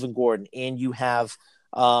Melvin Gordon, and you have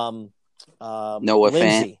Noah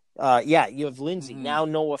Lindsey. You have Lindsey. Now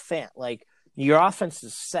Noah Fant. Like, your offense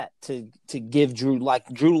is set to give Drew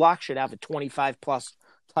Lock should have a 25-plus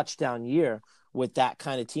touchdown year with that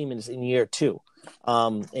kind of team in year two.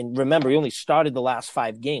 And remember, he only started the last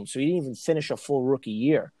 5 games, so he didn't even finish a full rookie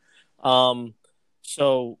year. You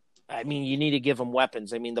need to give him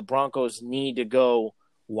weapons. The Broncos need to go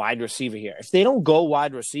wide receiver here. If they don't go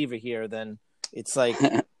wide receiver here, then it's like,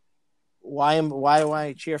 why do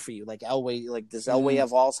I cheer for you? Like Elway, does Elway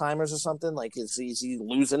have Alzheimer's or something? Like, is he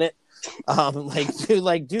losing it?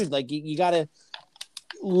 You gotta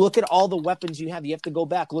look at all the weapons you have. You have to go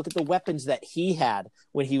back. Look at the weapons that he had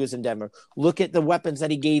when he was in Denver. Look at the weapons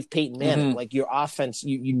that he gave Peyton Manning. Like, your offense,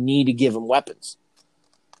 you need to give him weapons.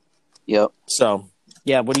 Yep. So,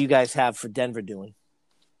 yeah, what do you guys have for Denver doing?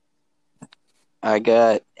 I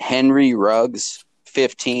got Henry Ruggs,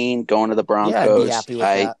 15, going to the Broncos. Yeah, I'd be happy with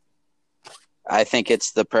that. I think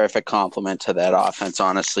it's the perfect complement to that offense.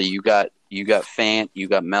 Honestly, you got Fant, you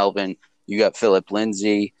got Melvin, you got Phillip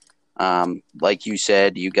Lindsay. Like you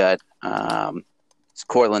said, you got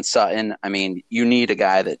Cortland Sutton. I mean, you need a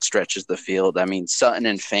guy that stretches the field. I mean, Sutton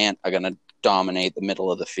and Fant are going to dominate the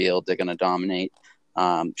middle of the field. They're going to dominate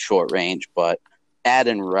short range, but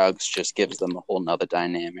adding Ruggs just gives them a whole nother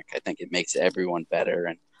dynamic. I think it makes everyone better.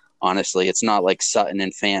 And honestly, it's not like Sutton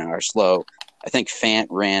and Fant are slow. I think Fant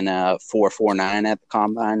ran a 4.49 at the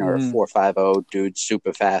combine or a 4.50. Dude,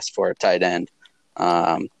 super fast for a tight end.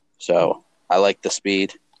 So I like the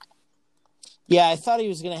speed. Yeah, I thought he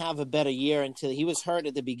was going to have a better year until he was hurt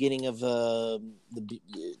at the beginning of the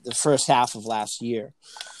first half of last year,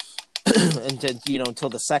 and until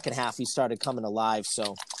the second half he started coming alive.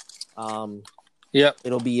 So, yep,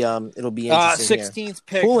 it'll be interesting. 16th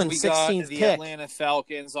pick. Cool, and we 16th got the pick. Atlanta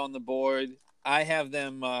Falcons on the board. I have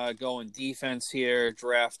them going defense here,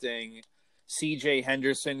 drafting C.J.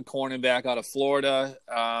 Henderson, cornerback out of Florida.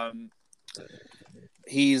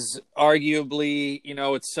 He's arguably,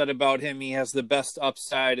 it's said about him, he has the best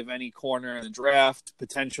upside of any corner in the draft,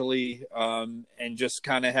 potentially, and just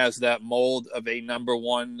kind of has that mold of a number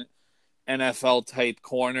one NFL-type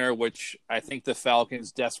corner, which I think the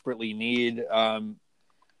Falcons desperately need.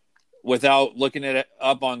 Without looking at it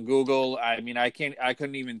up on Google, I mean, I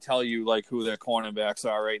couldn't even tell you like who their cornerbacks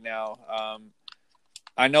are right now.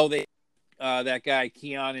 I know that guy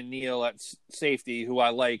Keanu Neal at safety, who I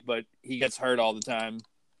like, but he gets hurt all the time.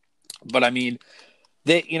 But I mean,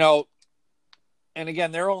 they, and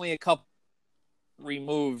again, they're only a couple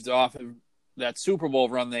removed off of that Super Bowl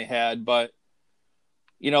run they had, but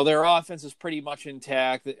their offense is pretty much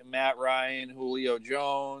intact. Matt Ryan, Julio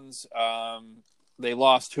Jones. They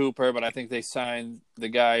lost Hooper, but I think they signed the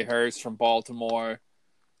guy Hurst from Baltimore.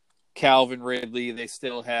 Calvin Ridley, they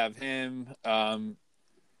still have him.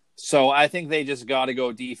 So I think they just got to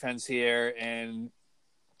go defense here, and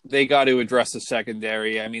they got to address the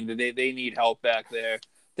secondary. I mean, they need help back there.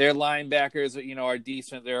 Their linebackers, are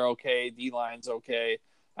decent. They're okay. D-line's okay.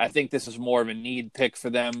 I think this is more of a need pick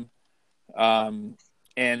for them. And,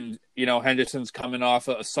 Henderson's coming off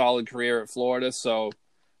a solid career at Florida, so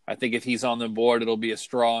I think if he's on the board, it'll be a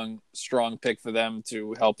strong pick for them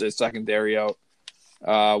to help their secondary out.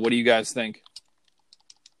 What do you guys think?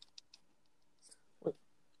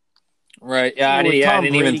 Right. Yeah, I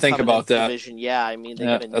didn't even think about that. Division, yeah, I mean, they're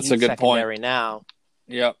going to need that's a good secondary point. now.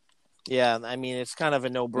 Yep. Yeah, I mean, it's kind of a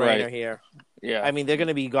no-brainer here. Yeah. I mean, they're going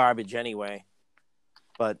to be garbage anyway.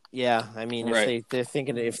 But yeah, I mean,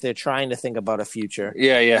 if they're trying to think about a future.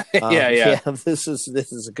 Yeah. This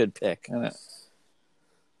is a good pick.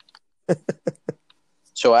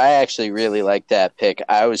 So I actually really like that pick.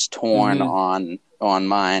 I was torn on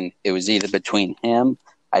mine. It was either between him.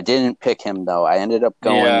 I didn't pick him, though. I ended up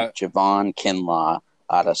going Javon Kinlaw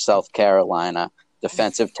out of South Carolina,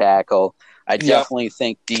 defensive tackle. I definitely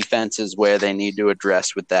think defense is where they need to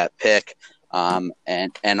address with that pick. And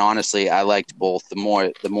honestly, I liked both. The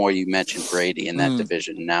more you mentioned Brady in that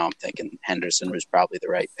division, now I'm thinking Henderson was probably the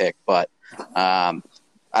right pick. But I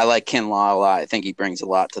like Kinlaw a lot. I think he brings a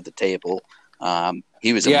lot to the table.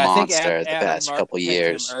 He was a monster the past couple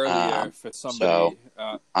years. So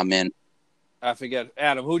I'm in. I forget.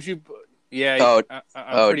 Adam, who'd you – yeah,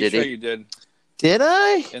 I'm pretty sure you did. Did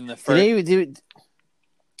I? In the first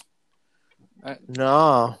 –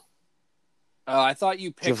 No. I thought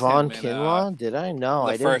you picked Javon him Kinlaw? Did I? No,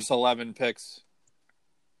 I didn't. The first 11 picks.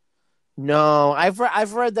 No, I've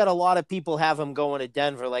read that a lot of people have him going to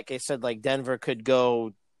Denver. Like I said, like Denver could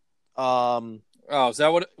go is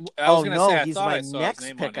that what I was going to say? He's my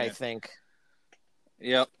next pick, I think.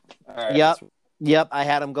 Yep. All right. Yep, I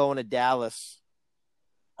had him going to Dallas.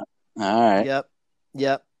 All right.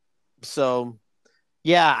 Yep. So,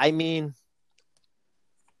 yeah, I mean,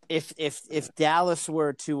 if Dallas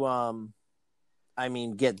were to,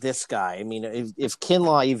 get this guy, I mean, if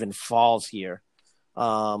Kinlaw even falls here,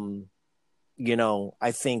 I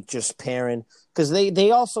think just pairing because they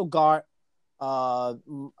also got,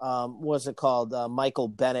 what's it called, Michael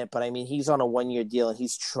Bennett, but I mean, he's on a 1-year deal and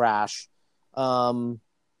he's trash.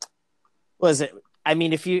 Was it? I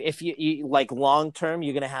mean, if you like long term,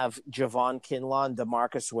 you're gonna have Javon Kinlaw and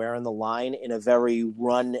DeMarcus Ware in the line in a very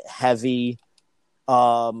run heavy,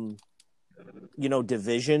 division.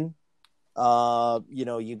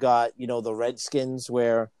 You got the Redskins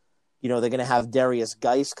where, they're gonna have Darius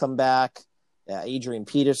Geis come back, Adrian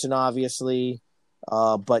Peterson obviously,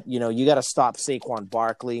 but you got to stop Saquon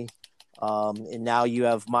Barkley, and now you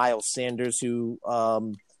have Miles Sanders who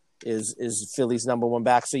is Philly's number one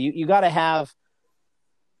back. So you got to have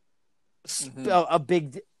a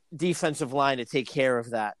big defensive line to take care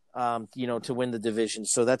of that. To win the division.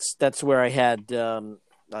 So that's where I had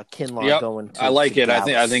Kinlaw going. I like it.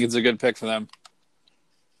 Dallas. I think it's a good pick for them.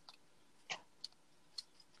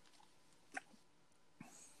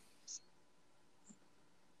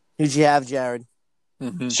 Who'd you have, Jared?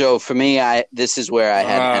 Mm-hmm. So for me, this is where I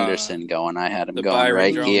had Henderson going. I had him going Byron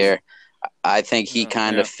right Jones. Here. I think he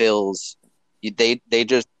kind of fills. They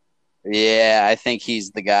just. Yeah, I think he's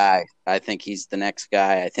the guy. I think he's the next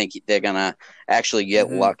guy. I think they're gonna actually get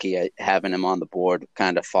lucky at having him on the board,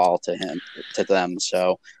 kind of fall to them.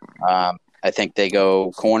 So, I think they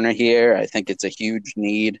go corner here. I think it's a huge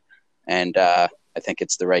need, and I think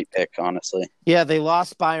it's the right pick, honestly. Yeah, they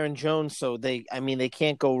lost Byron Jones, so they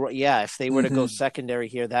can't go. Yeah, if they were to go secondary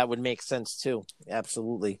here, that would make sense too.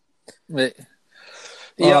 Absolutely.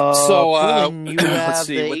 Yeah. So you have let's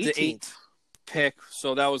see. the With 18th. the 8th pick,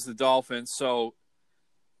 so that was the Dolphins. So,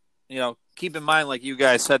 keep in mind, like you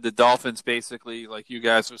guys said, the Dolphins basically, like you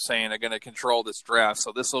guys were saying, are going to control this draft.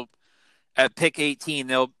 So this will, at pick 18,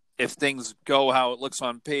 if things go how it looks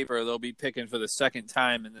on paper, they'll be picking for the second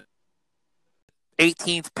time. And the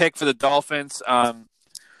 18th pick for the Dolphins, I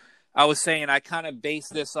was saying I kind of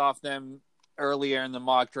based this off them earlier in the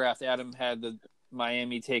mock draft. Adam had the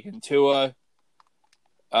Miami taking Tua.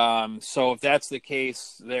 So if that's the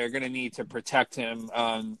case, they're going to need to protect him.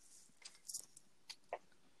 I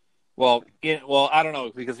don't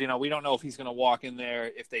know, because, we don't know if he's going to walk in there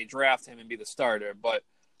if they draft him and be the starter. But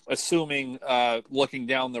assuming, looking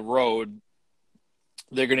down the road,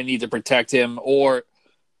 they're going to need to protect him, or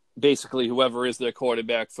basically whoever is their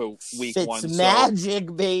quarterback for week one.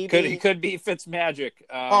 Fitzmagic, baby. It could be Fitzmagic.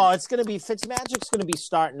 It's going to be Fitzmagic's going to be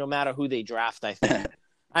starting no matter who they draft, I think.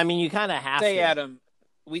 I mean, you kind of have to. Adam,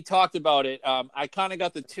 we talked about it. I kind of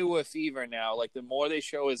got the Tua fever now. Like, the more they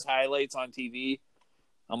show his highlights on TV,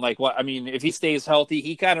 I'm like, what? I mean, if he stays healthy,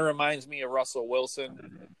 he kind of reminds me of Russell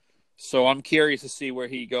Wilson. So I'm curious to see where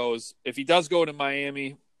he goes. If he does go to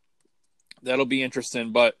Miami, that'll be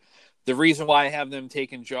interesting. But the reason why I have them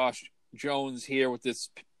taking Josh Jones here with this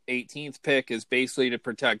 18th pick is basically to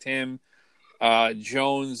protect him.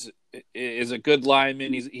 Jones is a good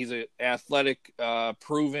lineman. He's an athletic,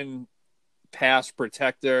 proven pass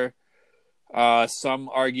protector. Some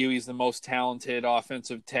argue he's the most talented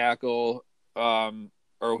offensive tackle,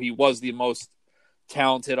 or he was the most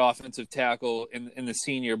talented offensive tackle in the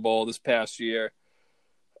Senior Bowl this past year.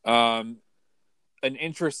 An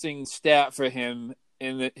interesting stat for him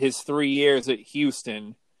in his 3 years at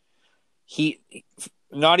Houston, he,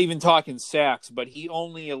 not even talking sacks, but he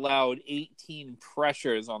only allowed 18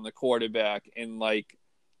 pressures on the quarterback in like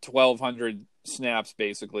 1,200 snaps,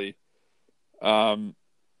 basically. Wow.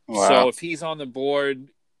 So if he's on the board,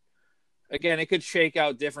 again, it could shake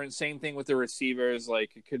out different. Same thing with the receivers.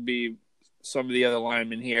 Like, it could be some of the other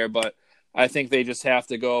linemen here, but I think they just have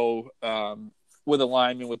to go with a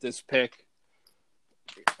lineman with this pick,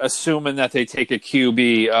 assuming that they take a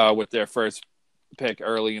QB with their first pick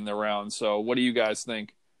early in the round. So what do you guys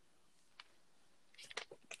think?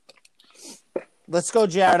 Let's go,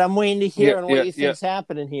 Jared. I'm waiting to hear what you think's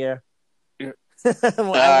happening here. All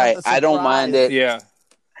right, I don't mind it. Yeah,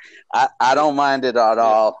 I don't mind it at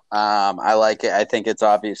all. I like it. I think it's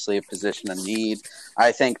obviously a position of need.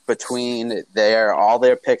 I think between all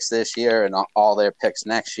their picks this year and all their picks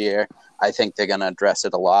next year, I think they're going to address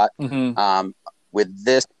it a lot. Mm-hmm. With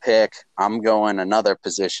this pick, I'm going another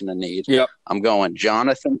position of need. Yep. I'm going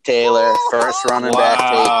Jonathan Taylor, first running back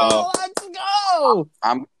taken. Let's go.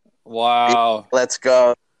 Wow. Let's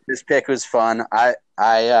go. This pick was fun.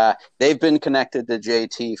 They've been connected to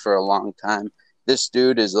JT for a long time. This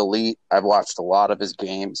dude is elite. I've watched a lot of his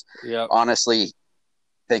games. Yep. Honestly,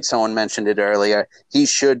 I think someone mentioned it earlier. He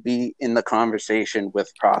should be in the conversation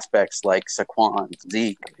with prospects like Saquon,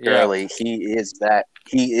 Zeke, Gurley. He is that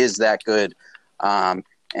good.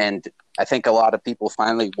 And I think a lot of people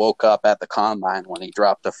finally woke up at the combine when he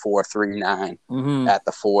dropped a 4.39 at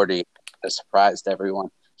the 40. It surprised everyone.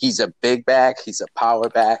 He's a big back. He's a power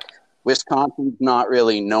back. Wisconsin's not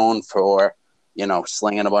really known for,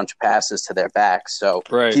 slinging a bunch of passes to their backs. So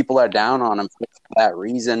people are down on him for that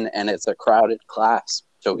reason, and it's a crowded class.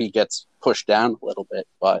 So he gets pushed down a little bit.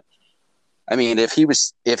 But, I mean, if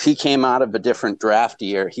he came out of a different draft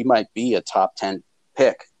year, he might be a top 10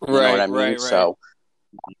 pick. You know what I mean? Right. So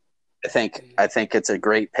I think it's a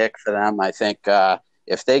great pick for them. I think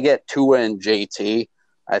if they get Tua and JT,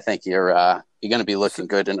 I think you're going to be looking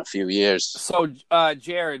good in a few years. So,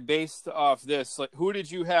 Jared, based off this, like, who did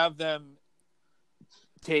you have them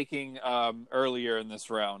taking earlier in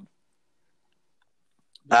this round?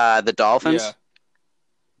 The Dolphins? Yeah.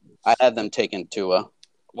 I had them taking Tua.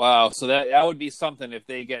 Wow. So that would be something if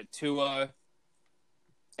they get Tua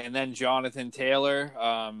and then Jonathan Taylor.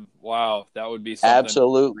 Wow, that would be something.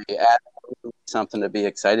 Absolutely something to be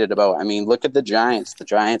excited about. I mean, look at the Giants. The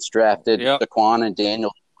Giants drafted Daquan and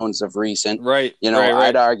Daniel Jones of recent. Right.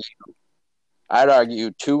 Right. I'd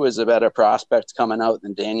argue Tua is a better prospect coming out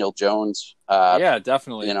than Daniel Jones. Yeah,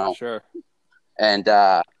 definitely. Sure. And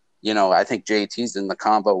I think JT's in the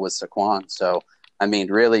combo with Saquon. So, I mean,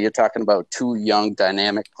 really, you're talking about two young,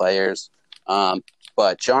 dynamic players.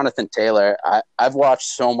 But Jonathan Taylor, I've watched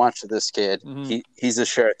so much of this kid. Mm-hmm. He's a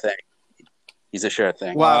sure thing. He's a sure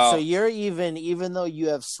thing. Wow. So you're even though you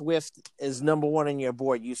have Swift as number one on your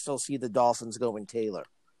board, you still see the Dolphins going Taylor.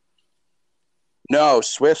 No,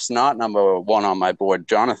 Swift's not number one on my board.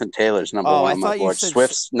 Jonathan Taylor's number one on my board.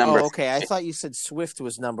 Swift's number. Oh, okay. I thought you said Swift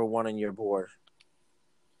was number one on your board.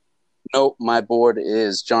 Nope, my board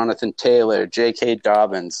is Jonathan Taylor, J.K.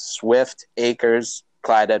 Dobbins, Swift, Akers,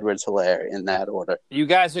 Clyde Edwards-Helaire in that order. You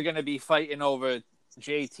guys are going to be fighting over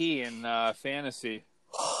JT in fantasy.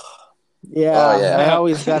 Yeah, I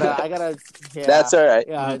always gotta. Yeah, that's all right.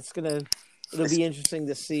 Yeah, it'll be interesting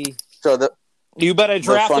to see. So you better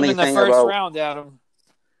draft him in the first round, Adam.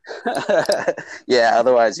 Yeah,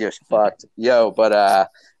 otherwise you're fucked.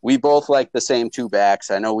 But we both like the same two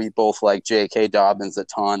backs. I know we both like J.K. Dobbins a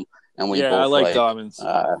ton, and we both I like Dobbins.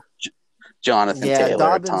 Jonathan Taylor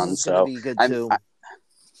Dobbins a ton. Is so be good too.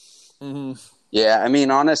 Yeah, I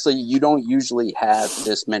mean, honestly, you don't usually have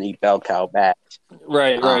this many bell cow backs,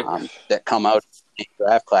 right, that come out in the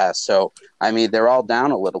draft class. So, I mean, they're all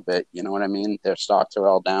down a little bit. You know what I mean? Their stocks are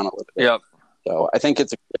all down a little bit. Yep. So, I think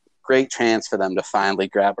it's a great chance for them to finally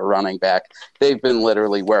grab a running back. They've been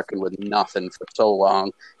literally working with nothing for so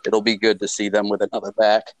long. It'll be good to see them with another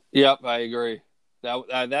back. Yep, I agree.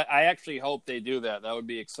 That I actually hope they do that. That would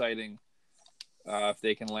be exciting if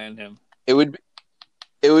they can land him.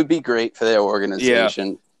 It would be great for their organization.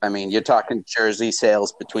 Yeah. I mean, you're talking jersey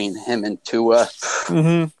sales between him and Tua.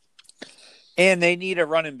 Mm-hmm. And they need a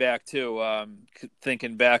running back, too,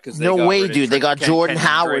 thinking back. No way, dude. They got Jordan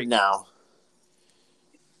Howard now.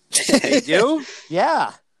 They do?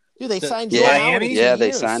 Yeah. Dude, they signed Jordan Howard. Yeah,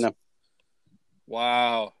 they signed him.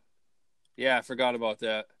 Wow. Yeah, I forgot about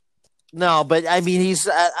that. No, but, I mean, he's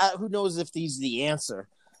who knows if he's the answer.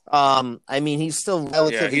 I mean, he's still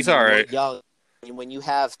relatively he's all right. young. When you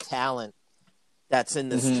have talent that's in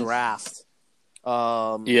this draft,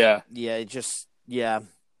 that's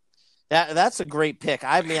a great pick.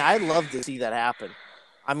 I mean, I'd love to see that happen.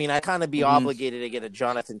 I mean, I kind of be obligated to get a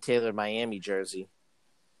Jonathan Taylor Miami jersey.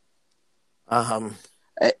 So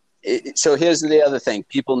here's the other thing: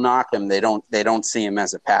 people knock him; they don't see him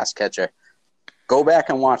as a pass catcher. Go back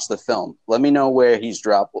and watch the film. Let me know where he's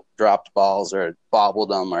dropped balls or bobbled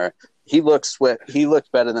them or. He looks Swift. He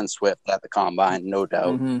looked better than Swift at the combine, no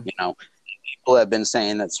doubt. Mm-hmm. People have been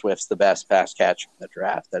saying that Swift's the best pass catcher in the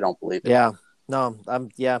draft. I don't believe it. Yeah, no,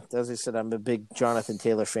 as I said, I'm a big Jonathan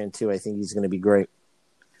Taylor fan too. I think he's going to be great.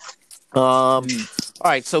 All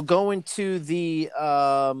right, so going to the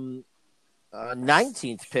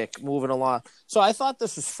 19th pick, moving along. So I thought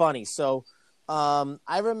this was funny. So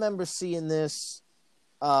I remember seeing this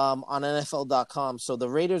on NFL.com. So the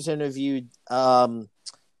Raiders interviewed.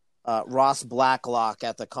 Ross Blacklock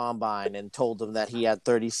at the combine and told him that he had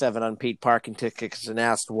 37 unpaid parking tickets and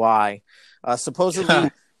asked why.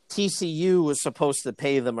 Supposedly TCU was supposed to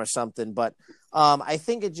pay them or something, but I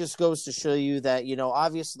think it just goes to show you that,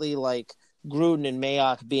 obviously like Gruden and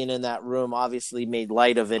Mayock being in that room obviously made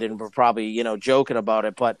light of it and were probably, joking about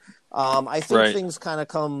it. But I think things kind of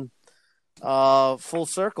come full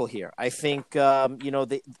circle here. I think,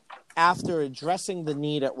 after addressing the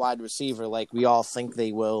need at wide receiver, like we all think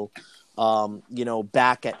they will,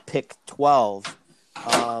 back at pick 12,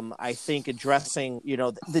 I think addressing,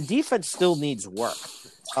 the defense still needs work.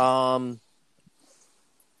 And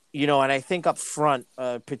I think up front,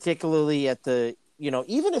 particularly at the,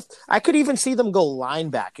 even if I could even see them go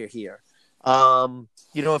linebacker here.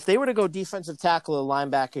 If they were to go defensive tackle or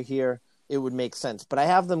linebacker here, it would make sense. But I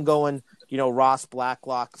have them going, Ross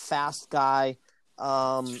Blacklock, fast guy.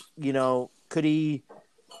 Could he?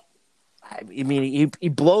 I mean, he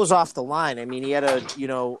blows off the line. I mean, he had a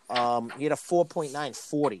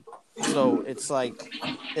 4.940. So it's like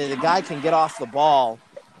the guy can get off the ball,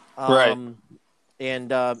 and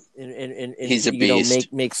he's a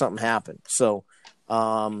beast. Make something happen. So,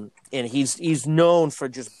 and he's known for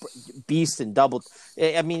just beast and double.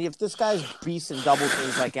 I mean, if this guy's beast and double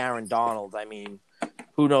things like Aaron Donald, I mean.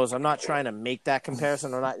 Who knows? I'm not trying to make that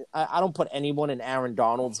comparison. Or not. I don't put anyone in Aaron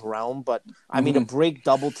Donald's realm, but I mean, to break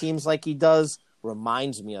double teams like he does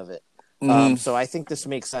reminds me of it. So I think this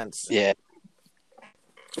makes sense. Yeah.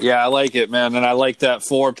 Yeah, I like it, man, and I like that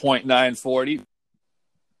 4.940.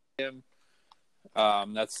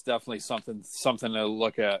 That's definitely something to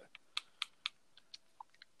look at.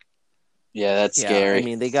 Yeah, that's Yeah, I scary.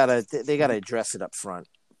 mean they gotta address it up front.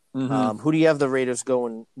 Mm-hmm. Who do you have the Raiders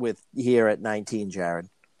going with here at 19, Jared?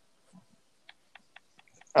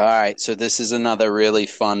 All right, so this is another really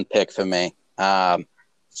fun pick for me.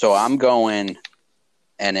 So I'm going,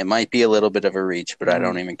 and it might be a little bit of a reach, but I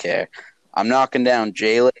don't even care. I'm knocking down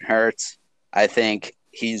Jalen Hurts. I think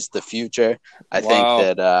he's the future. I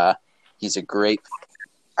think that he's a great.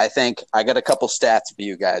 I think I got a couple stats for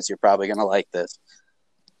you guys. You're probably going to like this.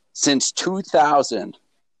 Since 2000,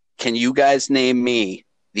 can you guys name me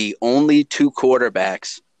the only two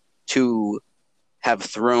quarterbacks to have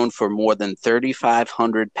thrown for more than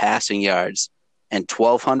 3,500 passing yards and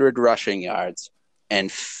 1,200 rushing yards and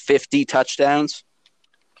 50 touchdowns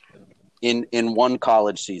in one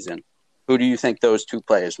college season? Who do you think those two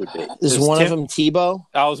players would be? Is one of them Tebow?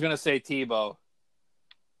 I was going to say Tebow.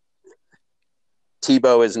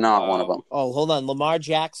 Tebow is not one of them. Oh, hold on. Lamar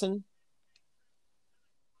Jackson?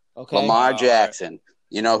 Okay. Lamar Jackson. Right.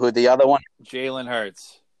 You know who the other one? Jalen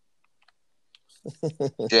Hurts.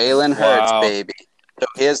 Jalen Hurts, baby. So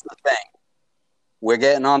here's the thing. We're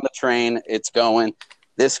getting on the train. It's going.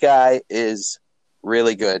 This guy is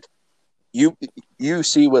really good. You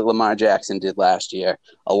see what Lamar Jackson did last year.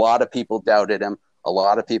 A lot of people doubted him. A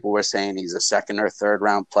lot of people were saying he's a second or third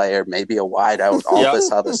round player, maybe a wideout, all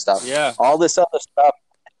this other stuff. Yeah. All this other stuff.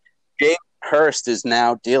 Jalen Hurts is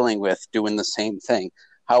now dealing with doing the same thing.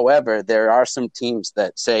 However, there are some teams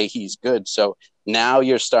that say he's good. So now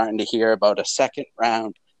you're starting to hear about a second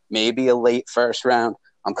round, maybe a late first round.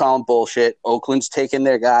 I'm calling bullshit. Oakland's taking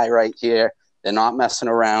their guy right here. They're not messing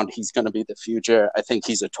around. He's going to be the future. I think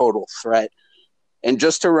he's a total threat. And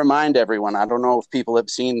just to remind everyone, I don't know if people have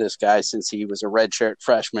seen this guy since he was a redshirt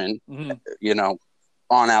freshman,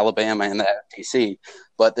 on Alabama in the FTC.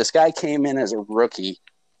 But this guy came in as a rookie,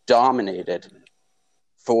 dominated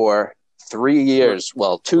for 3 years,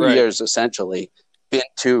 2 years essentially.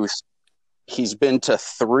 He's been to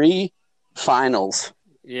 3 finals,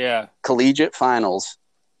 collegiate finals.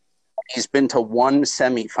 He's been to 1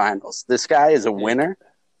 semifinals. This guy is a winner.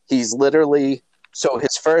 He's literally so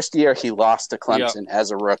his first year he lost to Clemson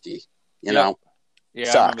as a rookie. You know,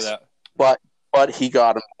 yeah, sucks. I remember that. But he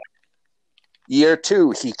got him. Year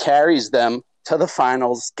 2, he carries them to the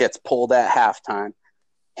finals, gets pulled at halftime,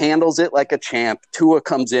 handles it like a champ. Tua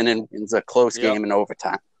comes in and wins a close game in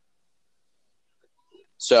overtime.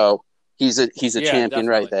 So he's a champion definitely.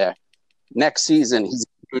 Right there. Next season, he's a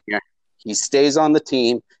junior. He stays on the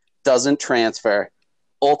team, doesn't transfer.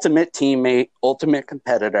 Ultimate teammate, ultimate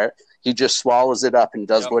competitor. He just swallows it up and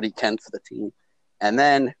does what he can for the team. And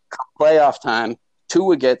then playoff time,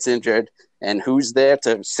 Tua gets injured, and who's there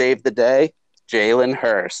to save the day? Jalen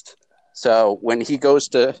Hurts. So when he goes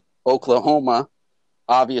to Oklahoma,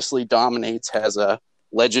 obviously dominates, has a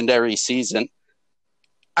legendary season.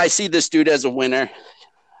 I see this dude as a winner.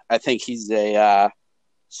 I think he's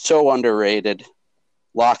so underrated.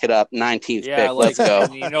 Lock it up, 19th pick. Let's go.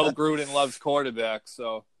 And Gruden loves quarterbacks,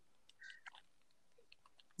 so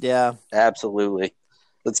yeah, absolutely.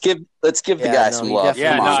 Let's give the guy some love.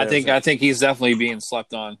 Yeah, I think he's definitely being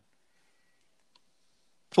slept on.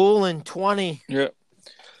 Pulling 20. Yeah.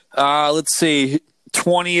 Let's see,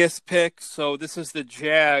 20th pick. So this is the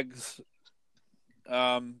Jags,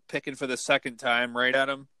 picking for the second time, right,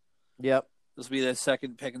 Adam? Yep. This will be the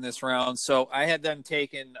second pick in this round. So I had them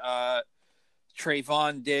taking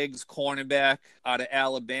Trayvon Diggs, cornerback out of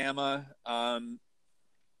Alabama.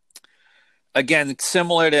 Again,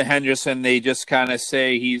 similar to Henderson, they just kind of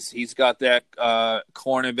say he's got that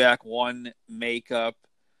cornerback 1 makeup.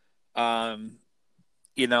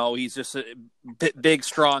 He's just a big,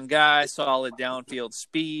 strong guy, solid downfield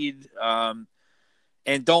speed. And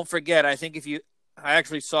don't forget, I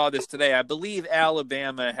actually saw this today. I believe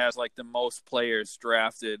Alabama has like the most players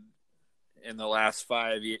drafted in the last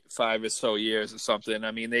 5 or so years or something.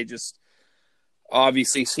 I mean, they just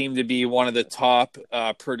obviously seem to be one of the top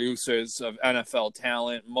producers of NFL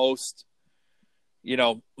talent. Most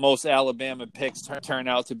Alabama picks turn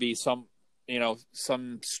out to be some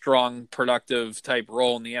strong, productive type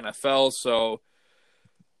role in the NFL. So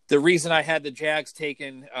the reason I had the Jags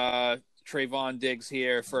taking Trayvon Diggs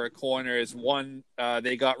here for a corner is, one,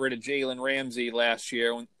 they got rid of Jalen Ramsey last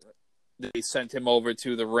year when they sent him over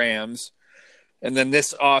to the Rams. And then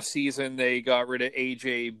this offseason, they got rid of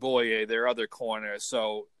A.J. Boye, their other corner.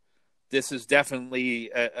 So this is definitely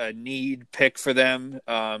a need pick for them.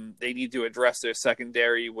 They need to address their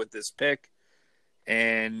secondary with this pick.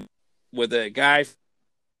 And with a guy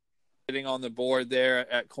sitting on the board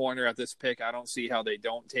there at corner at this pick. I don't see how they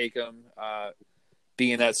don't take him.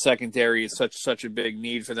 Being that secondary is such a big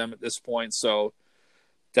need for them at this point. So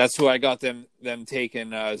that's who I got them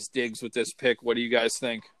taking as Diggs with this pick. What do you guys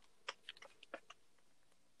think?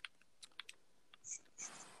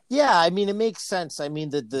 Yeah, I mean, it makes sense. I mean,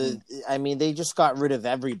 they just got rid of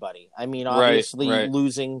everybody. I mean, obviously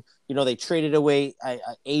losing, they traded away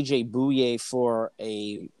AJ Bouye for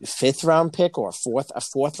a 5th round pick or a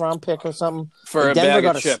fourth round pick or something. For a Denver bag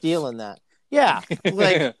got of a chips. steal in that. Yeah.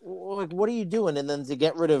 Like, what are you doing? And then to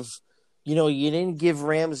get rid of, you didn't give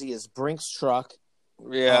Ramsey his Brinks truck.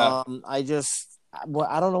 Yeah. I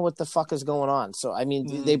don't know what the fuck is going on. So, I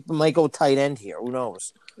mean, they might go tight end here. Who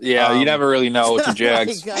knows? Yeah, you never really know with the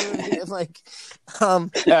Jags. It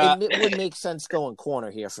would make sense going corner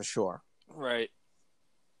here for sure. Right.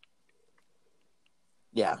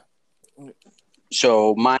 Yeah.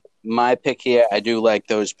 So my pick here, I do like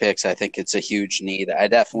those picks. I think it's a huge need. I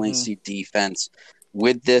definitely see defense.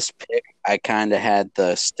 With this pick, I kind of had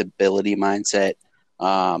the stability mindset.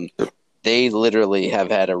 They literally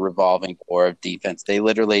have had a revolving door of defense. They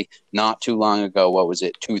literally, not too long ago,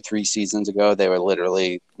 2-3 seasons ago, they were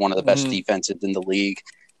literally one of the best defenses in the league.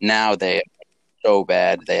 Now they are so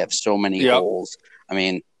bad. They have so many holes. I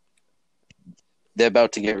mean, they're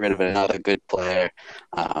about to get rid of another good player.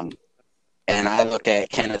 And I look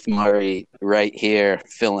at Kenneth Murray right here,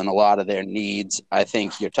 filling a lot of their needs. I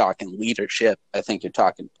think you're talking leadership. I think you're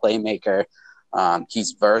talking playmaker.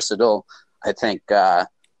 He's versatile. I think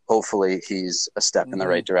hopefully he's a step in the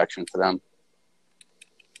right direction for them.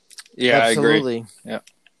 Yeah, absolutely. I agree. Yeah.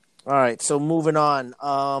 All right, so moving on.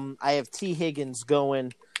 I have T. Higgins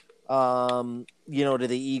going, to the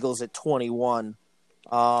Eagles at 21.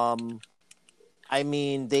 I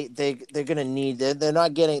mean, they're going to need. They're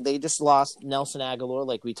not getting. They just lost Nelson Aguilar,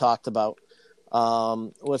 like we talked about.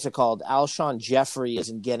 What's it called? Alshon Jeffrey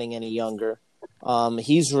isn't getting any younger.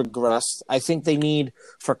 He's regressed. I think they need,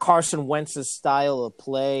 for Carson Wentz's style of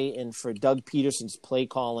play and for Doug Peterson's play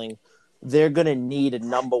calling, they're going to need a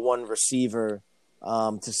number one receiver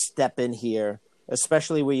to step in here,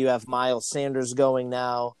 especially where you have Miles Sanders going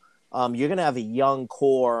now. You're going to have a young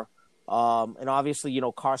core. And obviously,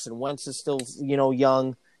 Carson Wentz is still,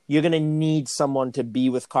 young. You're going to need someone to be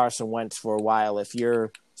with Carson Wentz for a while if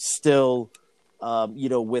you're still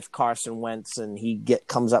with Carson Wentz and he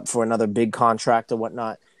comes up for another big contract or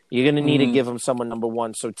whatnot. You're going to need to give him someone number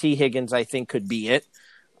one. So T. Higgins, I think, could be it.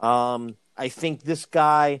 I think this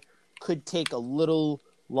guy could take a little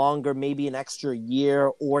longer, maybe an extra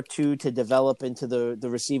year or two to develop into the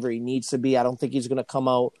receiver he needs to be. I don't think he's going to come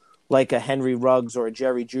out like a Henry Ruggs or a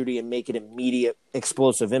Jerry Jeudy and make an immediate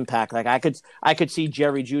explosive impact. Like I could see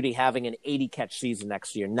Jerry Jeudy having an 80-catch season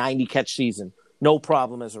next year, 90-catch season, no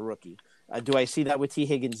problem as a rookie. Do I see that with T.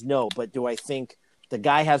 Higgins? No. But do I think the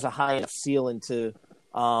guy has a high enough ceiling to,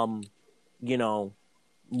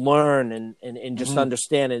 learn and just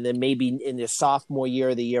understand, and then maybe in the sophomore year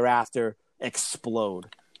or the year after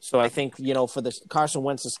explode? So I think, for the Carson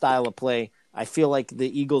Wentz's style of play, I feel like the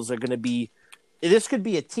Eagles are going to be – this could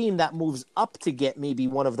be a team that moves up to get maybe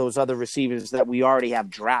one of those other receivers that we already have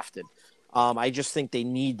drafted. I just think they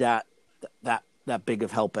need that big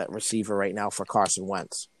of help at receiver right now for Carson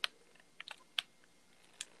Wentz.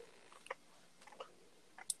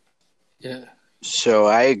 Yeah. So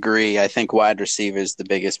I agree. I think wide receiver is the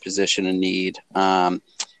biggest position in need. I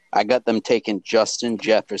got them taking Justin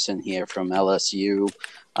Jefferson here from LSU.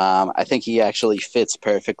 I think he actually fits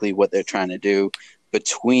perfectly what they're trying to do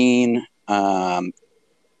between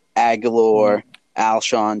Aguilar,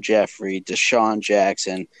 Alshon Jeffrey, Deshaun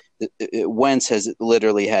Jackson. Wentz has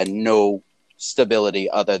literally had no stability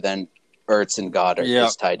other than Ertz and Goddard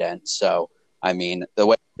as tight ends. So, I mean, the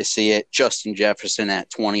way I see it, Justin Jefferson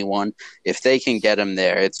at 21, if they can get him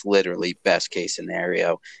there, it's literally best case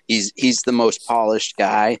scenario. He's the most polished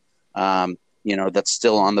guy, that's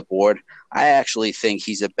still on the board. I actually think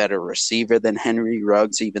he's a better receiver than Henry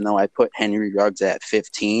Ruggs, even though I put Henry Ruggs at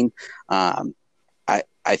 15.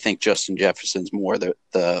 I think Justin Jefferson's more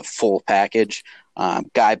the full package.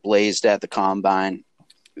 Guy blazed at the combine.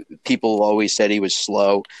 People always said he was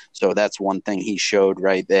slow, so that's one thing he showed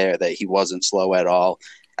right there, that he wasn't slow at all.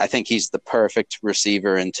 I think he's the perfect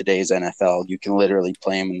receiver in today's NFL. You can literally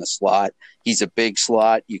play him in the slot. He's a big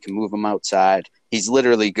slot. You can move him outside. He's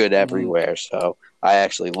literally good everywhere, so I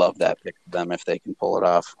actually love that pick for them if they can pull it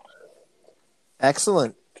off.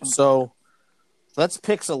 Excellent. So let's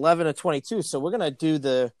picks 11 to 22. So we're going to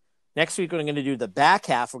do next week we're going to do the back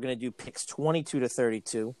half. We're going to do picks 22 to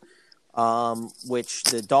 32. Which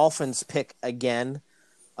the Dolphins pick again.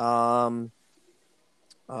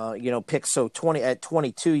 picks. So 20 at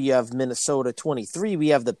 22, you have Minnesota. 23, we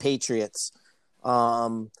have the Patriots.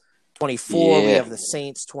 24, we have the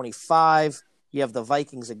Saints. 25, you have the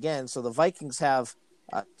Vikings again. So the Vikings have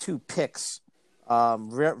 2 picks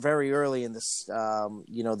very early in this,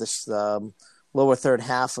 lower third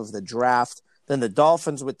half of the draft. Then the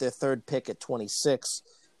Dolphins with their 3rd pick at 26.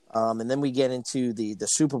 And then we get into the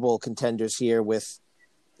Super Bowl contenders here with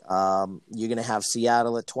you're going to have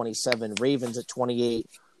Seattle at 27, Ravens at 28,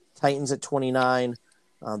 Titans at 29,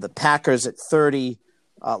 the Packers at 30.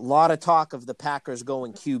 A lot of talk of the Packers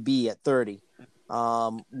going QB at 30,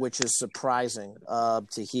 which is surprising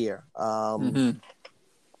to hear.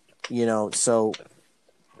 So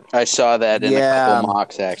I saw that in a couple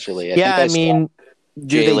mocks, actually. I mean,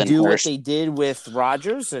 do they do what they did with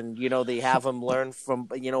Rodgers? And, they have him learn from,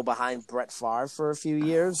 behind Brett Favre for a few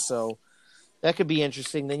years. So that could be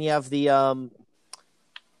interesting. Then you have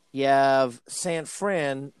San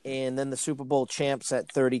Fran and then the Super Bowl champs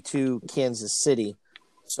at 32, Kansas City.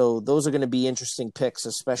 So those are going to be interesting picks,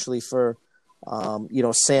 especially for,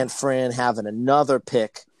 San Fran having another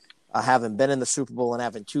pick, having been in the Super Bowl and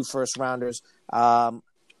having 2 first-rounders.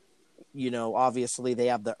 Obviously they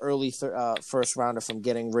have the early first-rounder from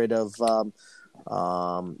getting rid of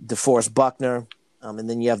DeForest Buckner. And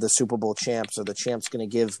then you have the Super Bowl champ. So the champ's going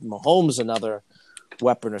to give Mahomes another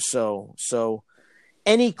weapon or so. So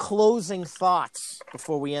any closing thoughts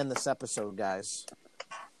before we end this episode, guys?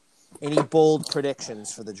 Any bold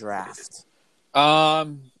predictions for the draft?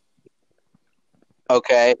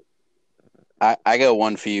 Okay. I got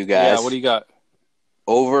one for you guys. Yeah, what do you got?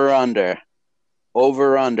 Over under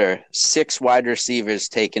 6 wide receivers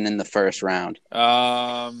taken in the first round.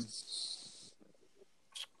 I'm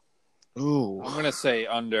gonna say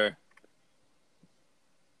under.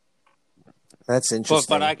 That's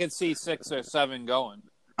interesting. But I could see 6 or 7 going.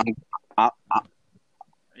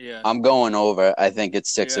 I'm going over. I think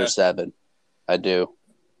it's 6 or 7. I do.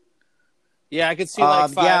 Yeah, I could see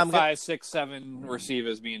like 5, 6, 7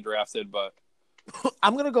 receivers being drafted, but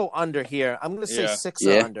I'm gonna go under here. I'm gonna say 6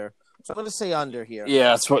 or under. So I'm gonna say under here.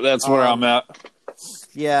 Yeah, that's where I'm at.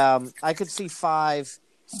 Yeah, I could see 5,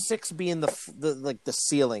 6 being the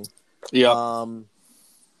ceiling. Yeah. I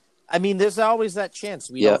mean, there's always that chance.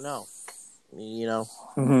 We don't know.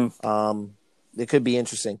 It could be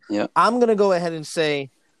interesting. Yeah. I'm gonna go ahead and say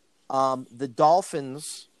the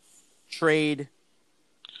Dolphins trade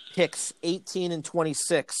picks 18 and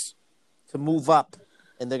 26 to move up,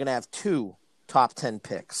 and they're gonna have 2 top 10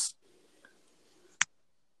 picks.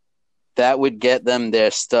 That would get them their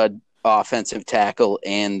stud offensive tackle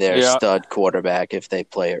and their stud quarterback if they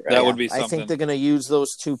play it right. That would be something. I think they're going to use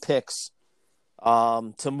those 2 picks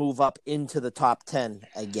to move up into the top 10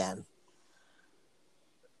 again.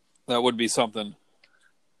 That would be something.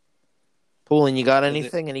 Poulin, you got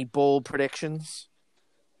anything? Any bold predictions?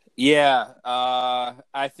 Yeah,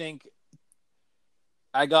 I think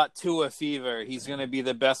I got Tua fever. He's going to be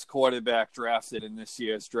the best quarterback drafted in this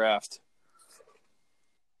year's draft.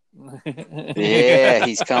 Yeah,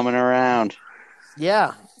 he's coming around.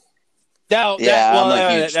 Yeah. I'm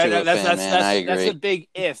a huge Tua fan, man. I agree. That's a big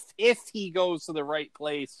if. If he goes to the right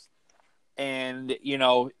place, and you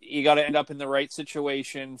got to end up in the right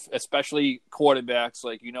situation, especially quarterbacks.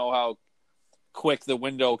 Like how quick the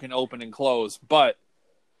window can open and close. But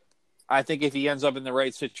I think if he ends up in the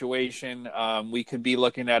right situation, we could be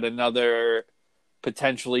looking at another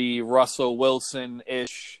potentially Russell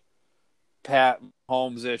Wilson-ish, Pat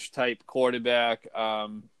Mahomes-ish type quarterback.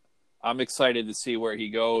 I'm excited to see where he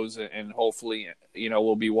goes, and hopefully,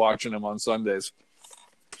 we'll be watching him on Sundays.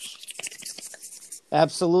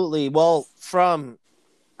 Absolutely. Well, from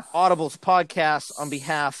Audible's podcast, on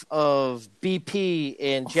behalf of BP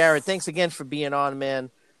and Jared, thanks again for being on, man.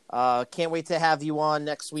 Can't wait to have you on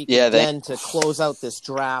next week again to close out this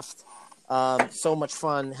draft. So much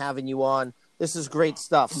fun having you on. This is great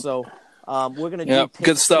stuff. So we're going to do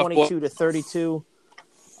picks 22 to 32.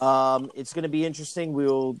 It's going to be interesting.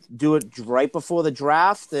 We'll do it right before the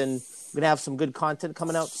draft, and we're going to have some good content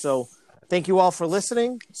coming out. So thank you all for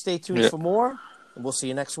listening. Stay tuned for more, and we'll see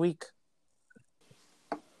you next week.